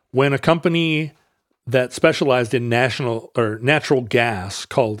when a company that specialized in natural gas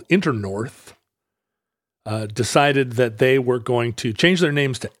called Internorth decided that they were going to change their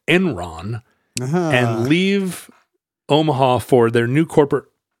names to Enron and leave Omaha for their new corporate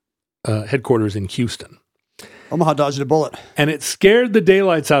headquarters in Houston. Omaha dodged a bullet. And it scared the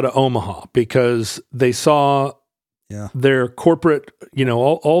daylights out of Omaha because they saw their corporate,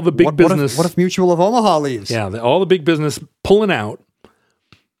 all the big business. What if Mutual of Omaha leaves? Yeah, all the big business pulling out.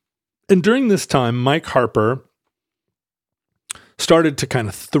 And during this time, Mike Harper started to kind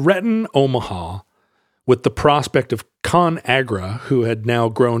of threaten Omaha with the prospect of ConAgra, who had now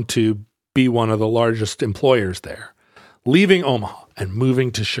grown to be one of the largest employers there, leaving Omaha and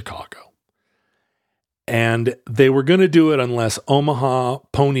moving to Chicago. And they were going to do it unless Omaha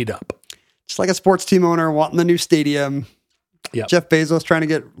ponied up. Just like a sports team owner wanting the new stadium. Yep. Jeff Bezos trying to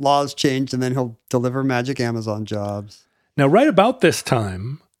get laws changed, and then he'll deliver magic Amazon jobs. Now, right about this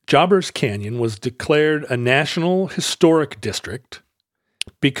time, Jobbers Canyon was declared a National Historic District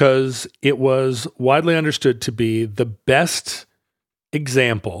because it was widely understood to be the best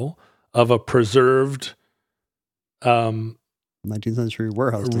example of a preserved 19th century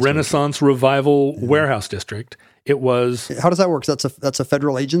warehouse district. Renaissance Revival warehouse district. It was. How does that work? That's a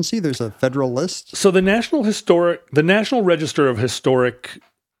federal agency. There's a federal list. So the National Register of Historic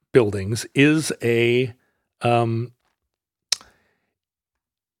Buildings is a.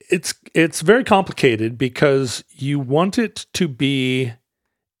 It's very complicated because you want it to be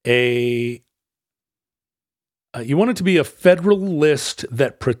a federal list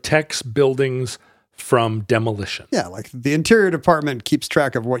that protects buildings from demolition. Yeah, like the Interior Department keeps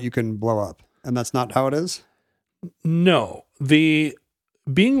track of what you can blow up, and that's not how it is. No, the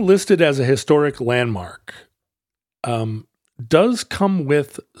being listed as a historic landmark does come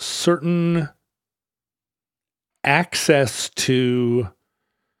with certain access to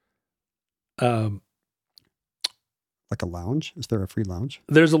Like a lounge? Is there a free lounge?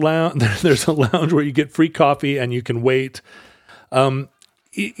 There's a lounge. There's a lounge where you get free coffee and you can wait. There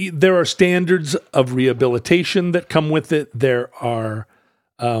are standards of rehabilitation that come with it. There's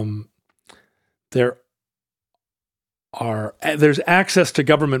access to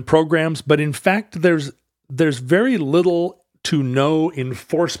government programs, but in fact, there's very little to no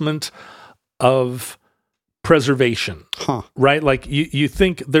enforcement of preservation. Right? Like you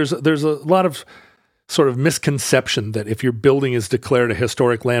think there's a lot of sort of misconception that if your building is declared a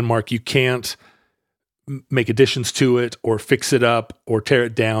historic landmark, you can't make additions to it or fix it up or tear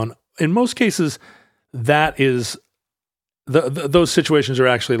it down. In most cases, that is those situations are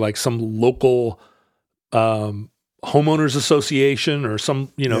actually like some local homeowners association or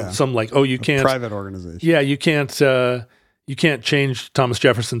some like, oh, you can't, private organization. Yeah, you can't change Thomas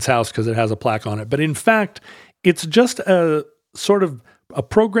Jefferson's house because it has a plaque on it. But in fact, it's just a sort of a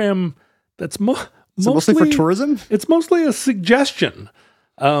program that's mostly for tourism. It's mostly a suggestion.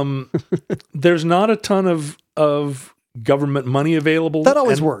 There's not a ton of government money available. That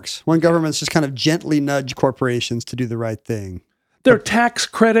always works when governments just kind of gently nudge corporations to do the right thing. There are tax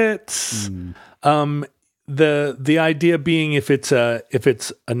credits. The idea being if it's a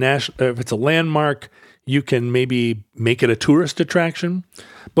landmark, you can maybe make it a tourist attraction.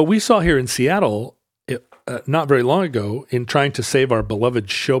 But we saw here in Seattle, not very long ago, in trying to save our beloved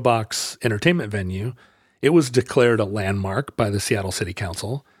Showbox entertainment venue, it was declared a landmark by the Seattle City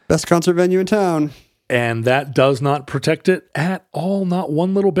Council. Best concert venue in town. And that does not protect it at all, not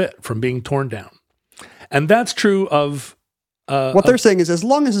one little bit, from being torn down. And that's true of... what they're saying is as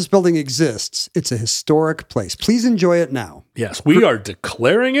long as this building exists, it's a historic place. Please enjoy it now. Yes, we are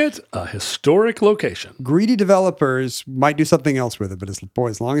declaring it a historic location. Greedy developers might do something else with it, but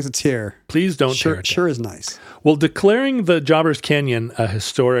as long as it's here... Please don't tear it down. Sure is nice. Well, declaring the Jobbers Canyon a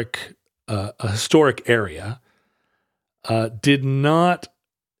historic area did not...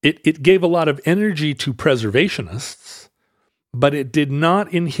 It gave a lot of energy to preservationists, but it did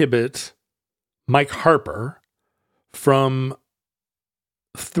not inhibit Mike Harper from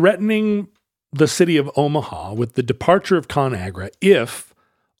threatening the city of Omaha with the departure of ConAgra if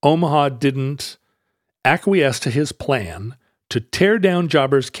Omaha didn't acquiesce to his plan to tear down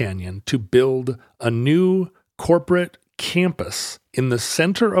Jobbers Canyon to build a new corporate campus in the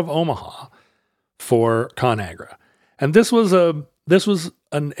center of Omaha for ConAgra. And this was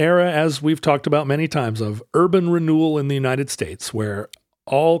an era, as we've talked about many times, of urban renewal in the United States, where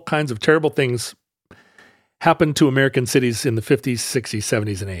all kinds of terrible things happened to American cities in the 50s, 60s,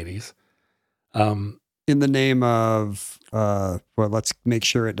 70s, and 80s. In the name of, let's make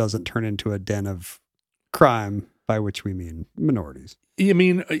sure it doesn't turn into a den of crime, by which we mean minorities.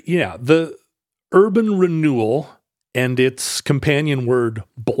 The urban renewal and its companion word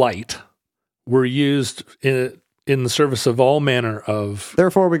blight were used in the service of all manner of...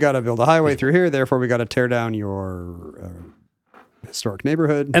 Therefore, we got to build a highway through here. Therefore, we got to tear down your historic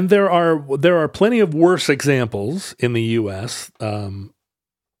neighborhood. And there are plenty of worse examples in the U.S.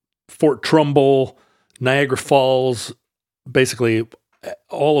 Fort Trumbull, Niagara Falls, basically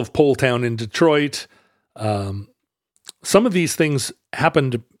all of Poletown in Detroit. Some of these things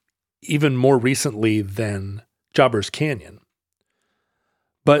happened even more recently than Jobbers Canyon.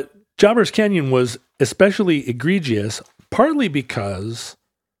 But Jobbers Canyon was especially egregious, partly because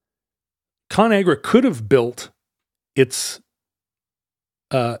ConAgra could have built its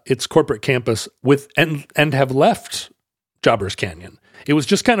corporate campus with and have left Jobbers Canyon. It was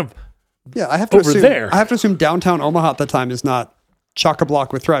just kind of I have to over assume, there. I have to assume downtown Omaha at the time is not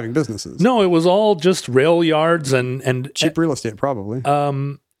chock-a-block with thriving businesses. No, it was all just rail yards and cheap real estate, probably.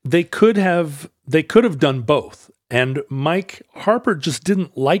 They could have done both. And Mike Harper just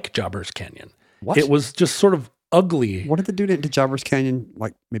didn't like Jobbers Canyon. What? It was just sort of ugly. What did the dude into Jobbers Canyon,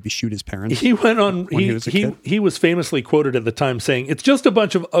 like maybe shoot his parents? He went on, he was famously quoted at the time saying, "It's just a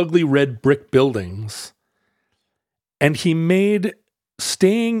bunch of ugly red brick buildings." And he made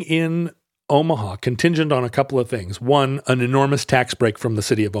staying in Omaha contingent on a couple of things. One, an enormous tax break from the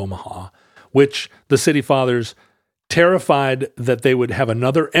city of Omaha, which the city fathers, terrified that they would have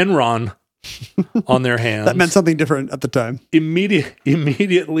another Enron on their hands. That meant something different at the time.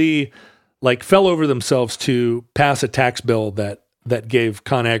 Immediately fell over themselves to pass a tax bill that gave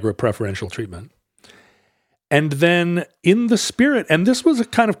ConAgra preferential treatment. And then in the spirit, and this was a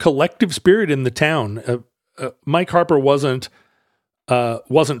kind of collective spirit in the town, Mike Harper wasn't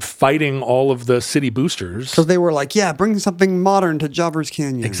fighting all of the city boosters. Because they were like, yeah, bring something modern to Jobbers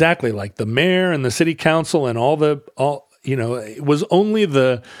Canyon. Exactly. Like the mayor and the city council and it was only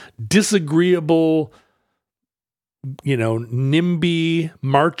the disagreeable, NIMBY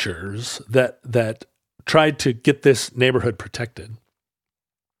marchers that tried to get this neighborhood protected.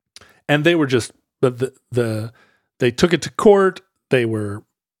 And they were just they took it to court. Their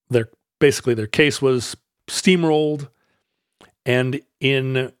case was steamrolled. And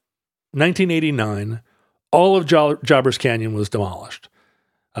in 1989, all of Jobbers Canyon was demolished,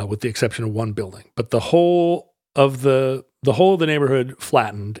 with the exception of one building. But the whole of the neighborhood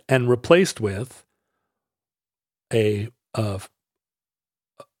flattened and replaced with a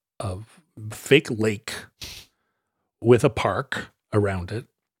fake lake with a park around it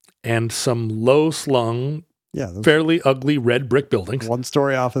and some low-slung, fairly ugly red brick buildings.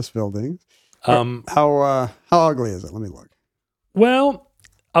 One-story office buildings. How ugly is it? Let me look. Well,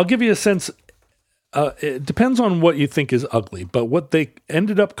 I'll give you a sense. It depends on what you think is ugly, but what they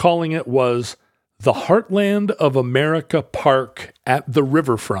ended up calling it was the Heartland of America Park at the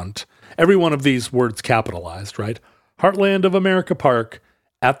riverfront. Every one of these words capitalized, right? Heartland of America Park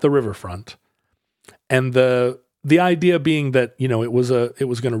at the riverfront. And the idea being that, it was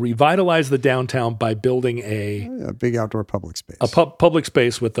going to revitalize the downtown by building a big outdoor public space. Public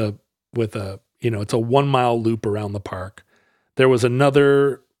space with a it's a 1 mile loop around the park. There was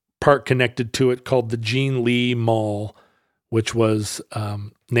another park connected to it called the Gene Lee Mall, which was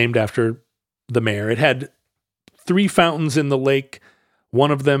named after the mayor. It had 3 fountains in the lake.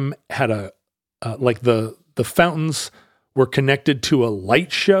 One of them had the fountains were connected to a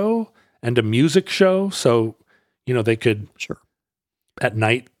light show and a music show. So, they could, at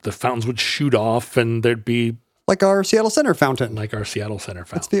night, the fountains would shoot off and there'd be... Like our Seattle Center fountain.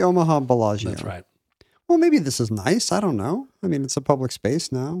 It's the Omaha Bellagio. That's right. Well, maybe this is nice. I don't know. I mean, it's a public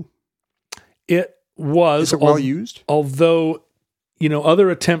space now. It was. Is it well used? Although, other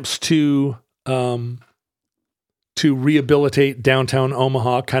attempts to rehabilitate downtown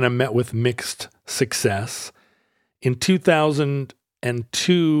Omaha kind of met with mixed success. In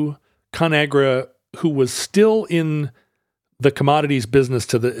 2002, ConAgra, who was still in the commodities business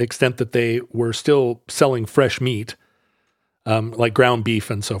to the extent that they were still selling fresh meat, like ground beef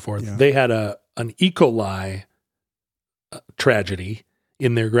and so forth, they had an E. coli tragedy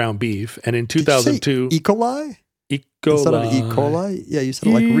in their ground beef. And in 2002... E. coli? E. coli. Instead of E. coli? Yeah, you said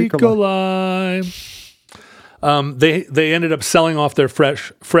it like E. coli. They ended up selling off their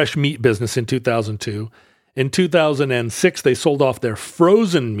fresh meat business in 2002. In 2006, they sold off their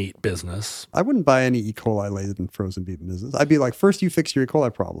frozen meat business. I wouldn't buy any E. coli laden frozen meat business. I'd be like, first you fix your E.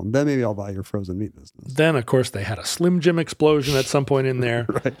 coli problem, then maybe I'll buy your frozen meat business. Then, of course, they had a Slim Jim explosion at some point in there.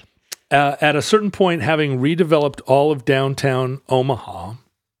 Right. At a certain point, having redeveloped all of downtown Omaha,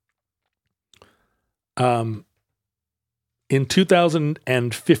 in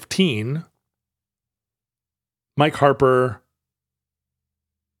 2015, Mike Harper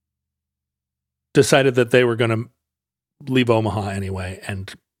decided that they were going to leave Omaha anyway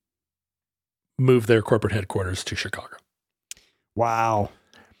and move their corporate headquarters to Chicago. Wow.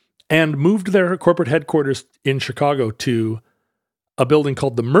 And moved their corporate headquarters in Chicago to a building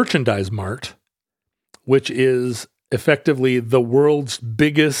called the Merchandise Mart, which is effectively the world's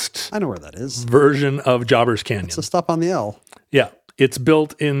biggest I know where that is. version of Jobbers Canyon. It's a stop on the L. Yeah. It's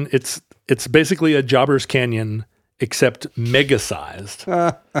built in, it's basically a Jobbers Canyon except mega-sized.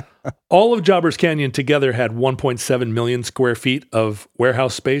 All of Jobbers Canyon together had 1.7 million square feet of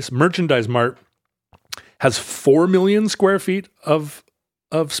warehouse space. Merchandise Mart has 4 million square feet of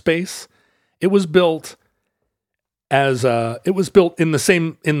space. It was built in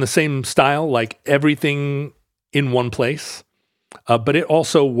the same style, like everything in one place. But it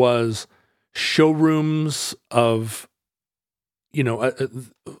also was showrooms of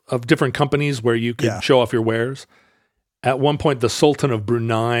different companies where you could show off your wares. At one point, the Sultan of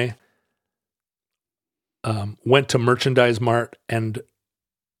Brunei went to Merchandise Mart and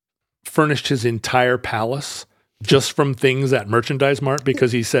furnished his entire palace just from things at Merchandise Mart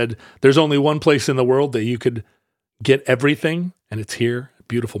because he said, there's only one place in the world that you could get everything, and it's here.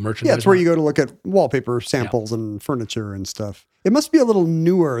 Beautiful Merchandise Mart. Yeah, it's where you go to look at wallpaper samples and furniture and stuff. It must be a little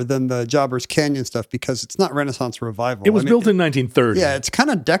newer than the Jobbers Canyon stuff because it's not Renaissance Revival. It was built in 1930. Yeah, it's kind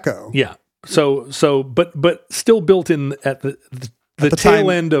of deco. Yeah. But still built in at the tail time,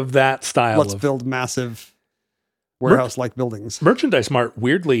 end of that style. Let's build massive warehouse-like buildings. Merchandise Mart,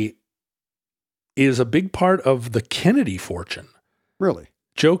 weirdly, is a big part of the Kennedy fortune. Really?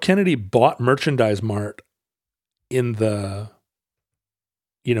 Joe Kennedy bought Merchandise Mart in the,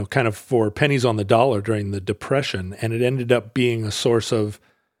 kind of for pennies on the dollar during the Depression, and it ended up being a source of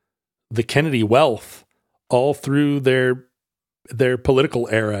the Kennedy wealth all through their political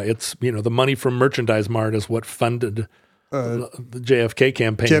era. It's, the money from Merchandise Mart is what funded the JFK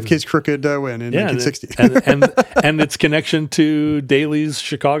campaign. JFK's crooked win in 1960. and its connection to Daley's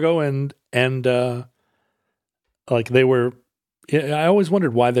Chicago and like they were. I always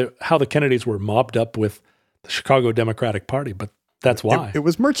wondered how the Kennedys were mobbed up with the Chicago Democratic Party, but that's why. It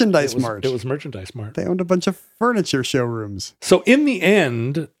was Merchandise Mart. It was Merchandise Mart. They owned a bunch of furniture showrooms. So in the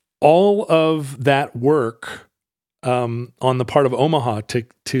end, all of that work on the part of Omaha to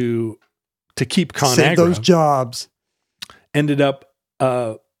keep ConAgra Save those jobs ended up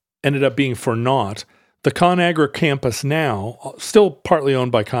being for naught. The ConAgra campus now, still partly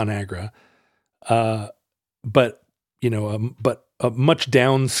owned by ConAgra, but a much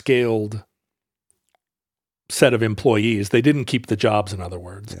downscaled set of employees. They didn't keep the jobs, in other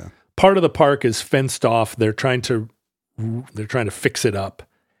words. Yeah. Part of the park is fenced off. They're trying to fix it up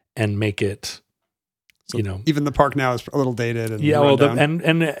and make it, So even the park now is a little dated. And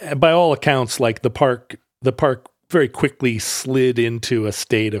and by all accounts, like the park very quickly slid into a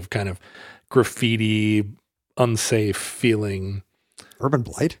state of kind of graffiti, unsafe feeling, urban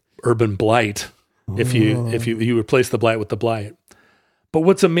blight. If you replace the blight with the blight. But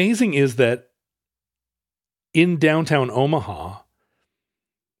what's amazing is that in downtown Omaha,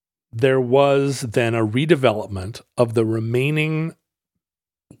 there was then a redevelopment of the remaining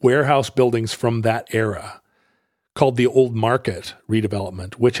warehouse buildings from that era called the Old Market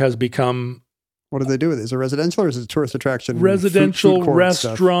redevelopment, which has become... What do they do with it? Is it residential or is it a tourist attraction? Residential, food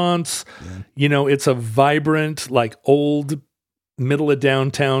restaurants. Yeah. It's a vibrant, like old middle of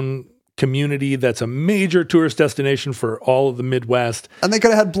downtown community that's a major tourist destination for all of the Midwest. And they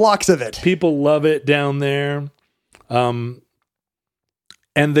could have had blocks of it. People love it down there. And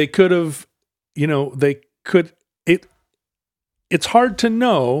they could have, it's hard to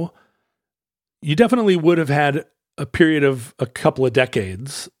know. You definitely would have had a period of a couple of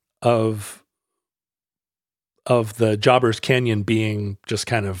decades of the Jobbers Canyon being just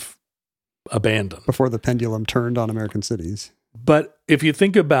kind of abandoned. Before the pendulum turned on American cities. But if you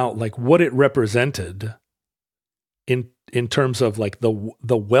think about like what it represented in terms of like the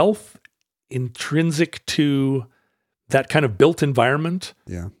wealth intrinsic to that kind of built environment,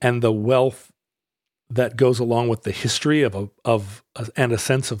 and the wealth that goes along with the history and a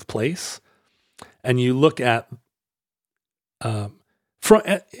sense of place, and you look at in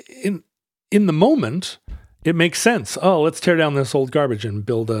the moment, it makes sense. Oh, let's tear down this old garbage and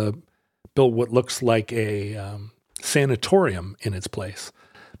build what looks like a sanatorium in its place.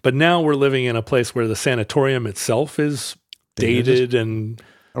 But now we're living in a place where the sanatorium itself is dated and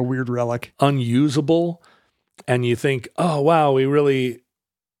a weird relic, unusable. And you think, oh wow, we really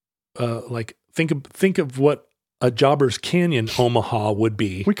think of what a Jobbers Canyon Omaha would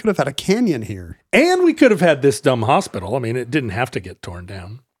be. We could have had a canyon here, and we could have had this dumb hospital. I mean, it didn't have to get torn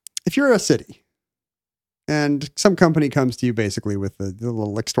down. If you're a city, and some company comes to you basically with the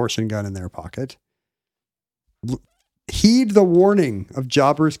little extortion gun in their pocket, heed the warning of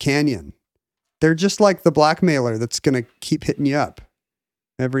Jobbers Canyon. They're just like the blackmailer that's going to keep hitting you up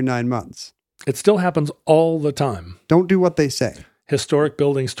every 9 months. It still happens all the time. Don't do what they say. Historic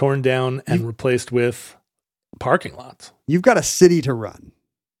buildings torn down and replaced with parking lots. You've got a city to run.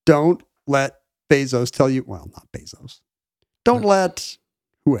 Don't let Bezos tell you, well, not Bezos. Don't let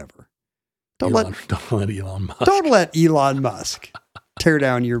whoever. Don't let Elon Musk. Don't let Elon Musk tear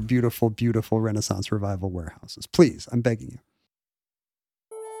down your beautiful, beautiful Renaissance Revival warehouses. Please, I'm begging you.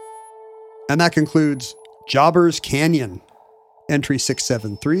 And that concludes Jobbers Canyon. Entry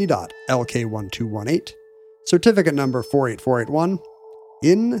 673.LK1218. Certificate number 48481.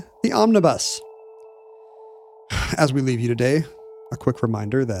 In the omnibus. As we leave you today, a quick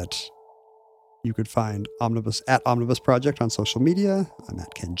reminder that you could find Omnibus at Omnibus Project on social media. I'm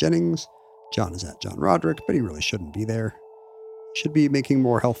at Ken Jennings. John is at John Roderick, but he really shouldn't be there. He should be making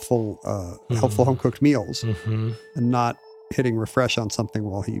more healthful home-cooked meals and not hitting refresh on something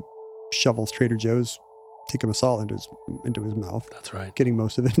while he shovels Trader Joe's tikka masala into his mouth. That's right. Getting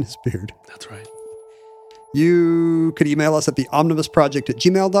most of it in his beard. That's right. You could email us at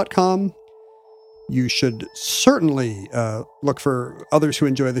theomnibusproject@gmail.com. You should certainly look for others who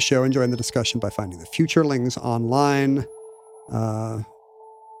enjoy the show, enjoying the discussion by finding the futurelings online.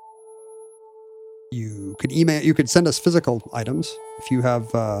 You could send us physical items. If you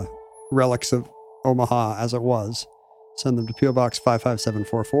have relics of Omaha as it was, send them to P.O. Box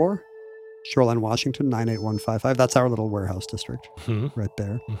 55744, Shoreline, Washington, 98155. That's our little warehouse district right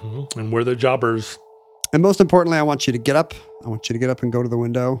there. Mm-hmm. And we're the jobbers. And most importantly, I want you to get up. I want you to get up and go to the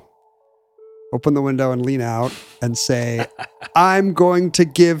window, open the window and lean out and say, I'm going to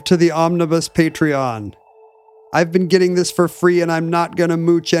give to the Omnibus Patreon. I've been getting this for free and I'm not going to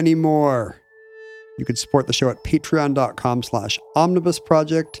mooch anymore. You can support the show at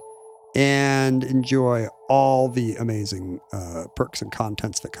patreon.com/omnibusproject and enjoy all the amazing perks and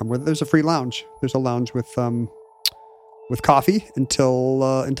contents that come with it. There's a free lounge. There's a lounge with with coffee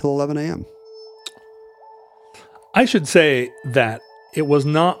until 11 a.m. I should say that it was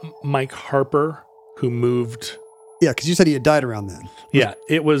not Mike Harper who moved. Yeah, because you said he had died around then. Yeah,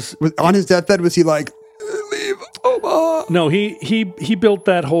 it was On his deathbed, was he like, leave Omaha? no. He built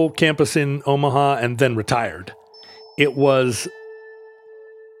that whole campus in Omaha and then retired. It was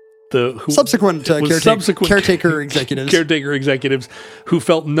Subsequent caretaker executives who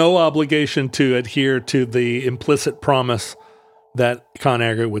felt no obligation to adhere to the implicit promise that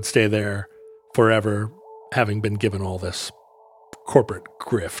ConAgra would stay there forever, having been given all this corporate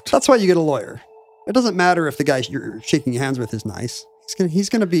grift. That's why you get a lawyer. It doesn't matter if the guy you're shaking hands with is nice. He's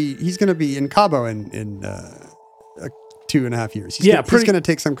gonna be in Cabo in 2.5 years. He's gonna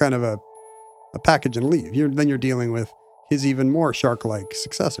take some kind of a package and leave. Then you're dealing with his even more shark-like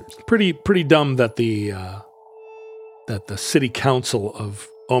successors. Pretty dumb that the city council of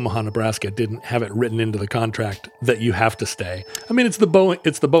Omaha, Nebraska didn't have it written into the contract that you have to stay. I mean, it's the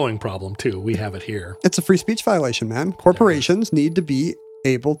Boeing problem too. We have it here. It's a free speech violation, man. Corporations need to be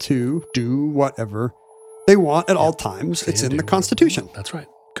able to do whatever they want at all times. It's in the Constitution. That's right.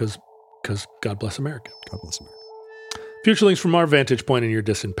 Because God bless America. God bless America. Futurelings, from our vantage point in your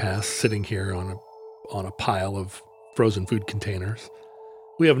distant past, sitting here on a pile of frozen food containers,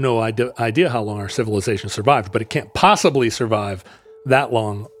 we have no idea how long our civilization survived, but it can't possibly survive that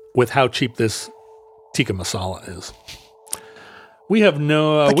long with how cheap this tikka masala is. We have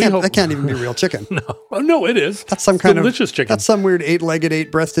no. That can't even be real chicken. No, it is. That's some kind delicious chicken. That's some weird 8-legged,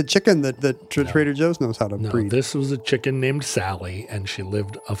 8-breasted chicken that Trader Joe's knows how to breed. This was a chicken named Sally, and she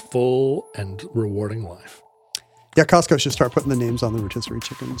lived a full and rewarding life. Yeah, Costco should start putting the names on the rotisserie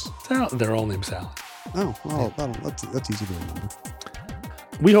chickens. They're all named Sally. Oh, well, that's easy to remember.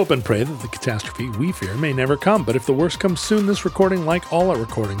 We hope and pray that the catastrophe we fear may never come, but if the worst comes soon, this recording, like all our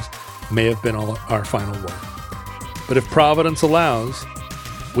recordings, may have been our final word. But if Providence allows,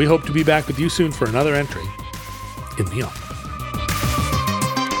 we hope to be back with you soon for another entry in the Ark.